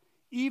today,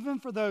 even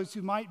for those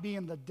who might be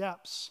in the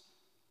depths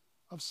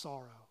of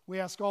sorrow. We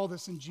ask all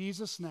this in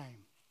Jesus'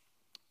 name.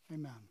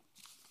 Amen.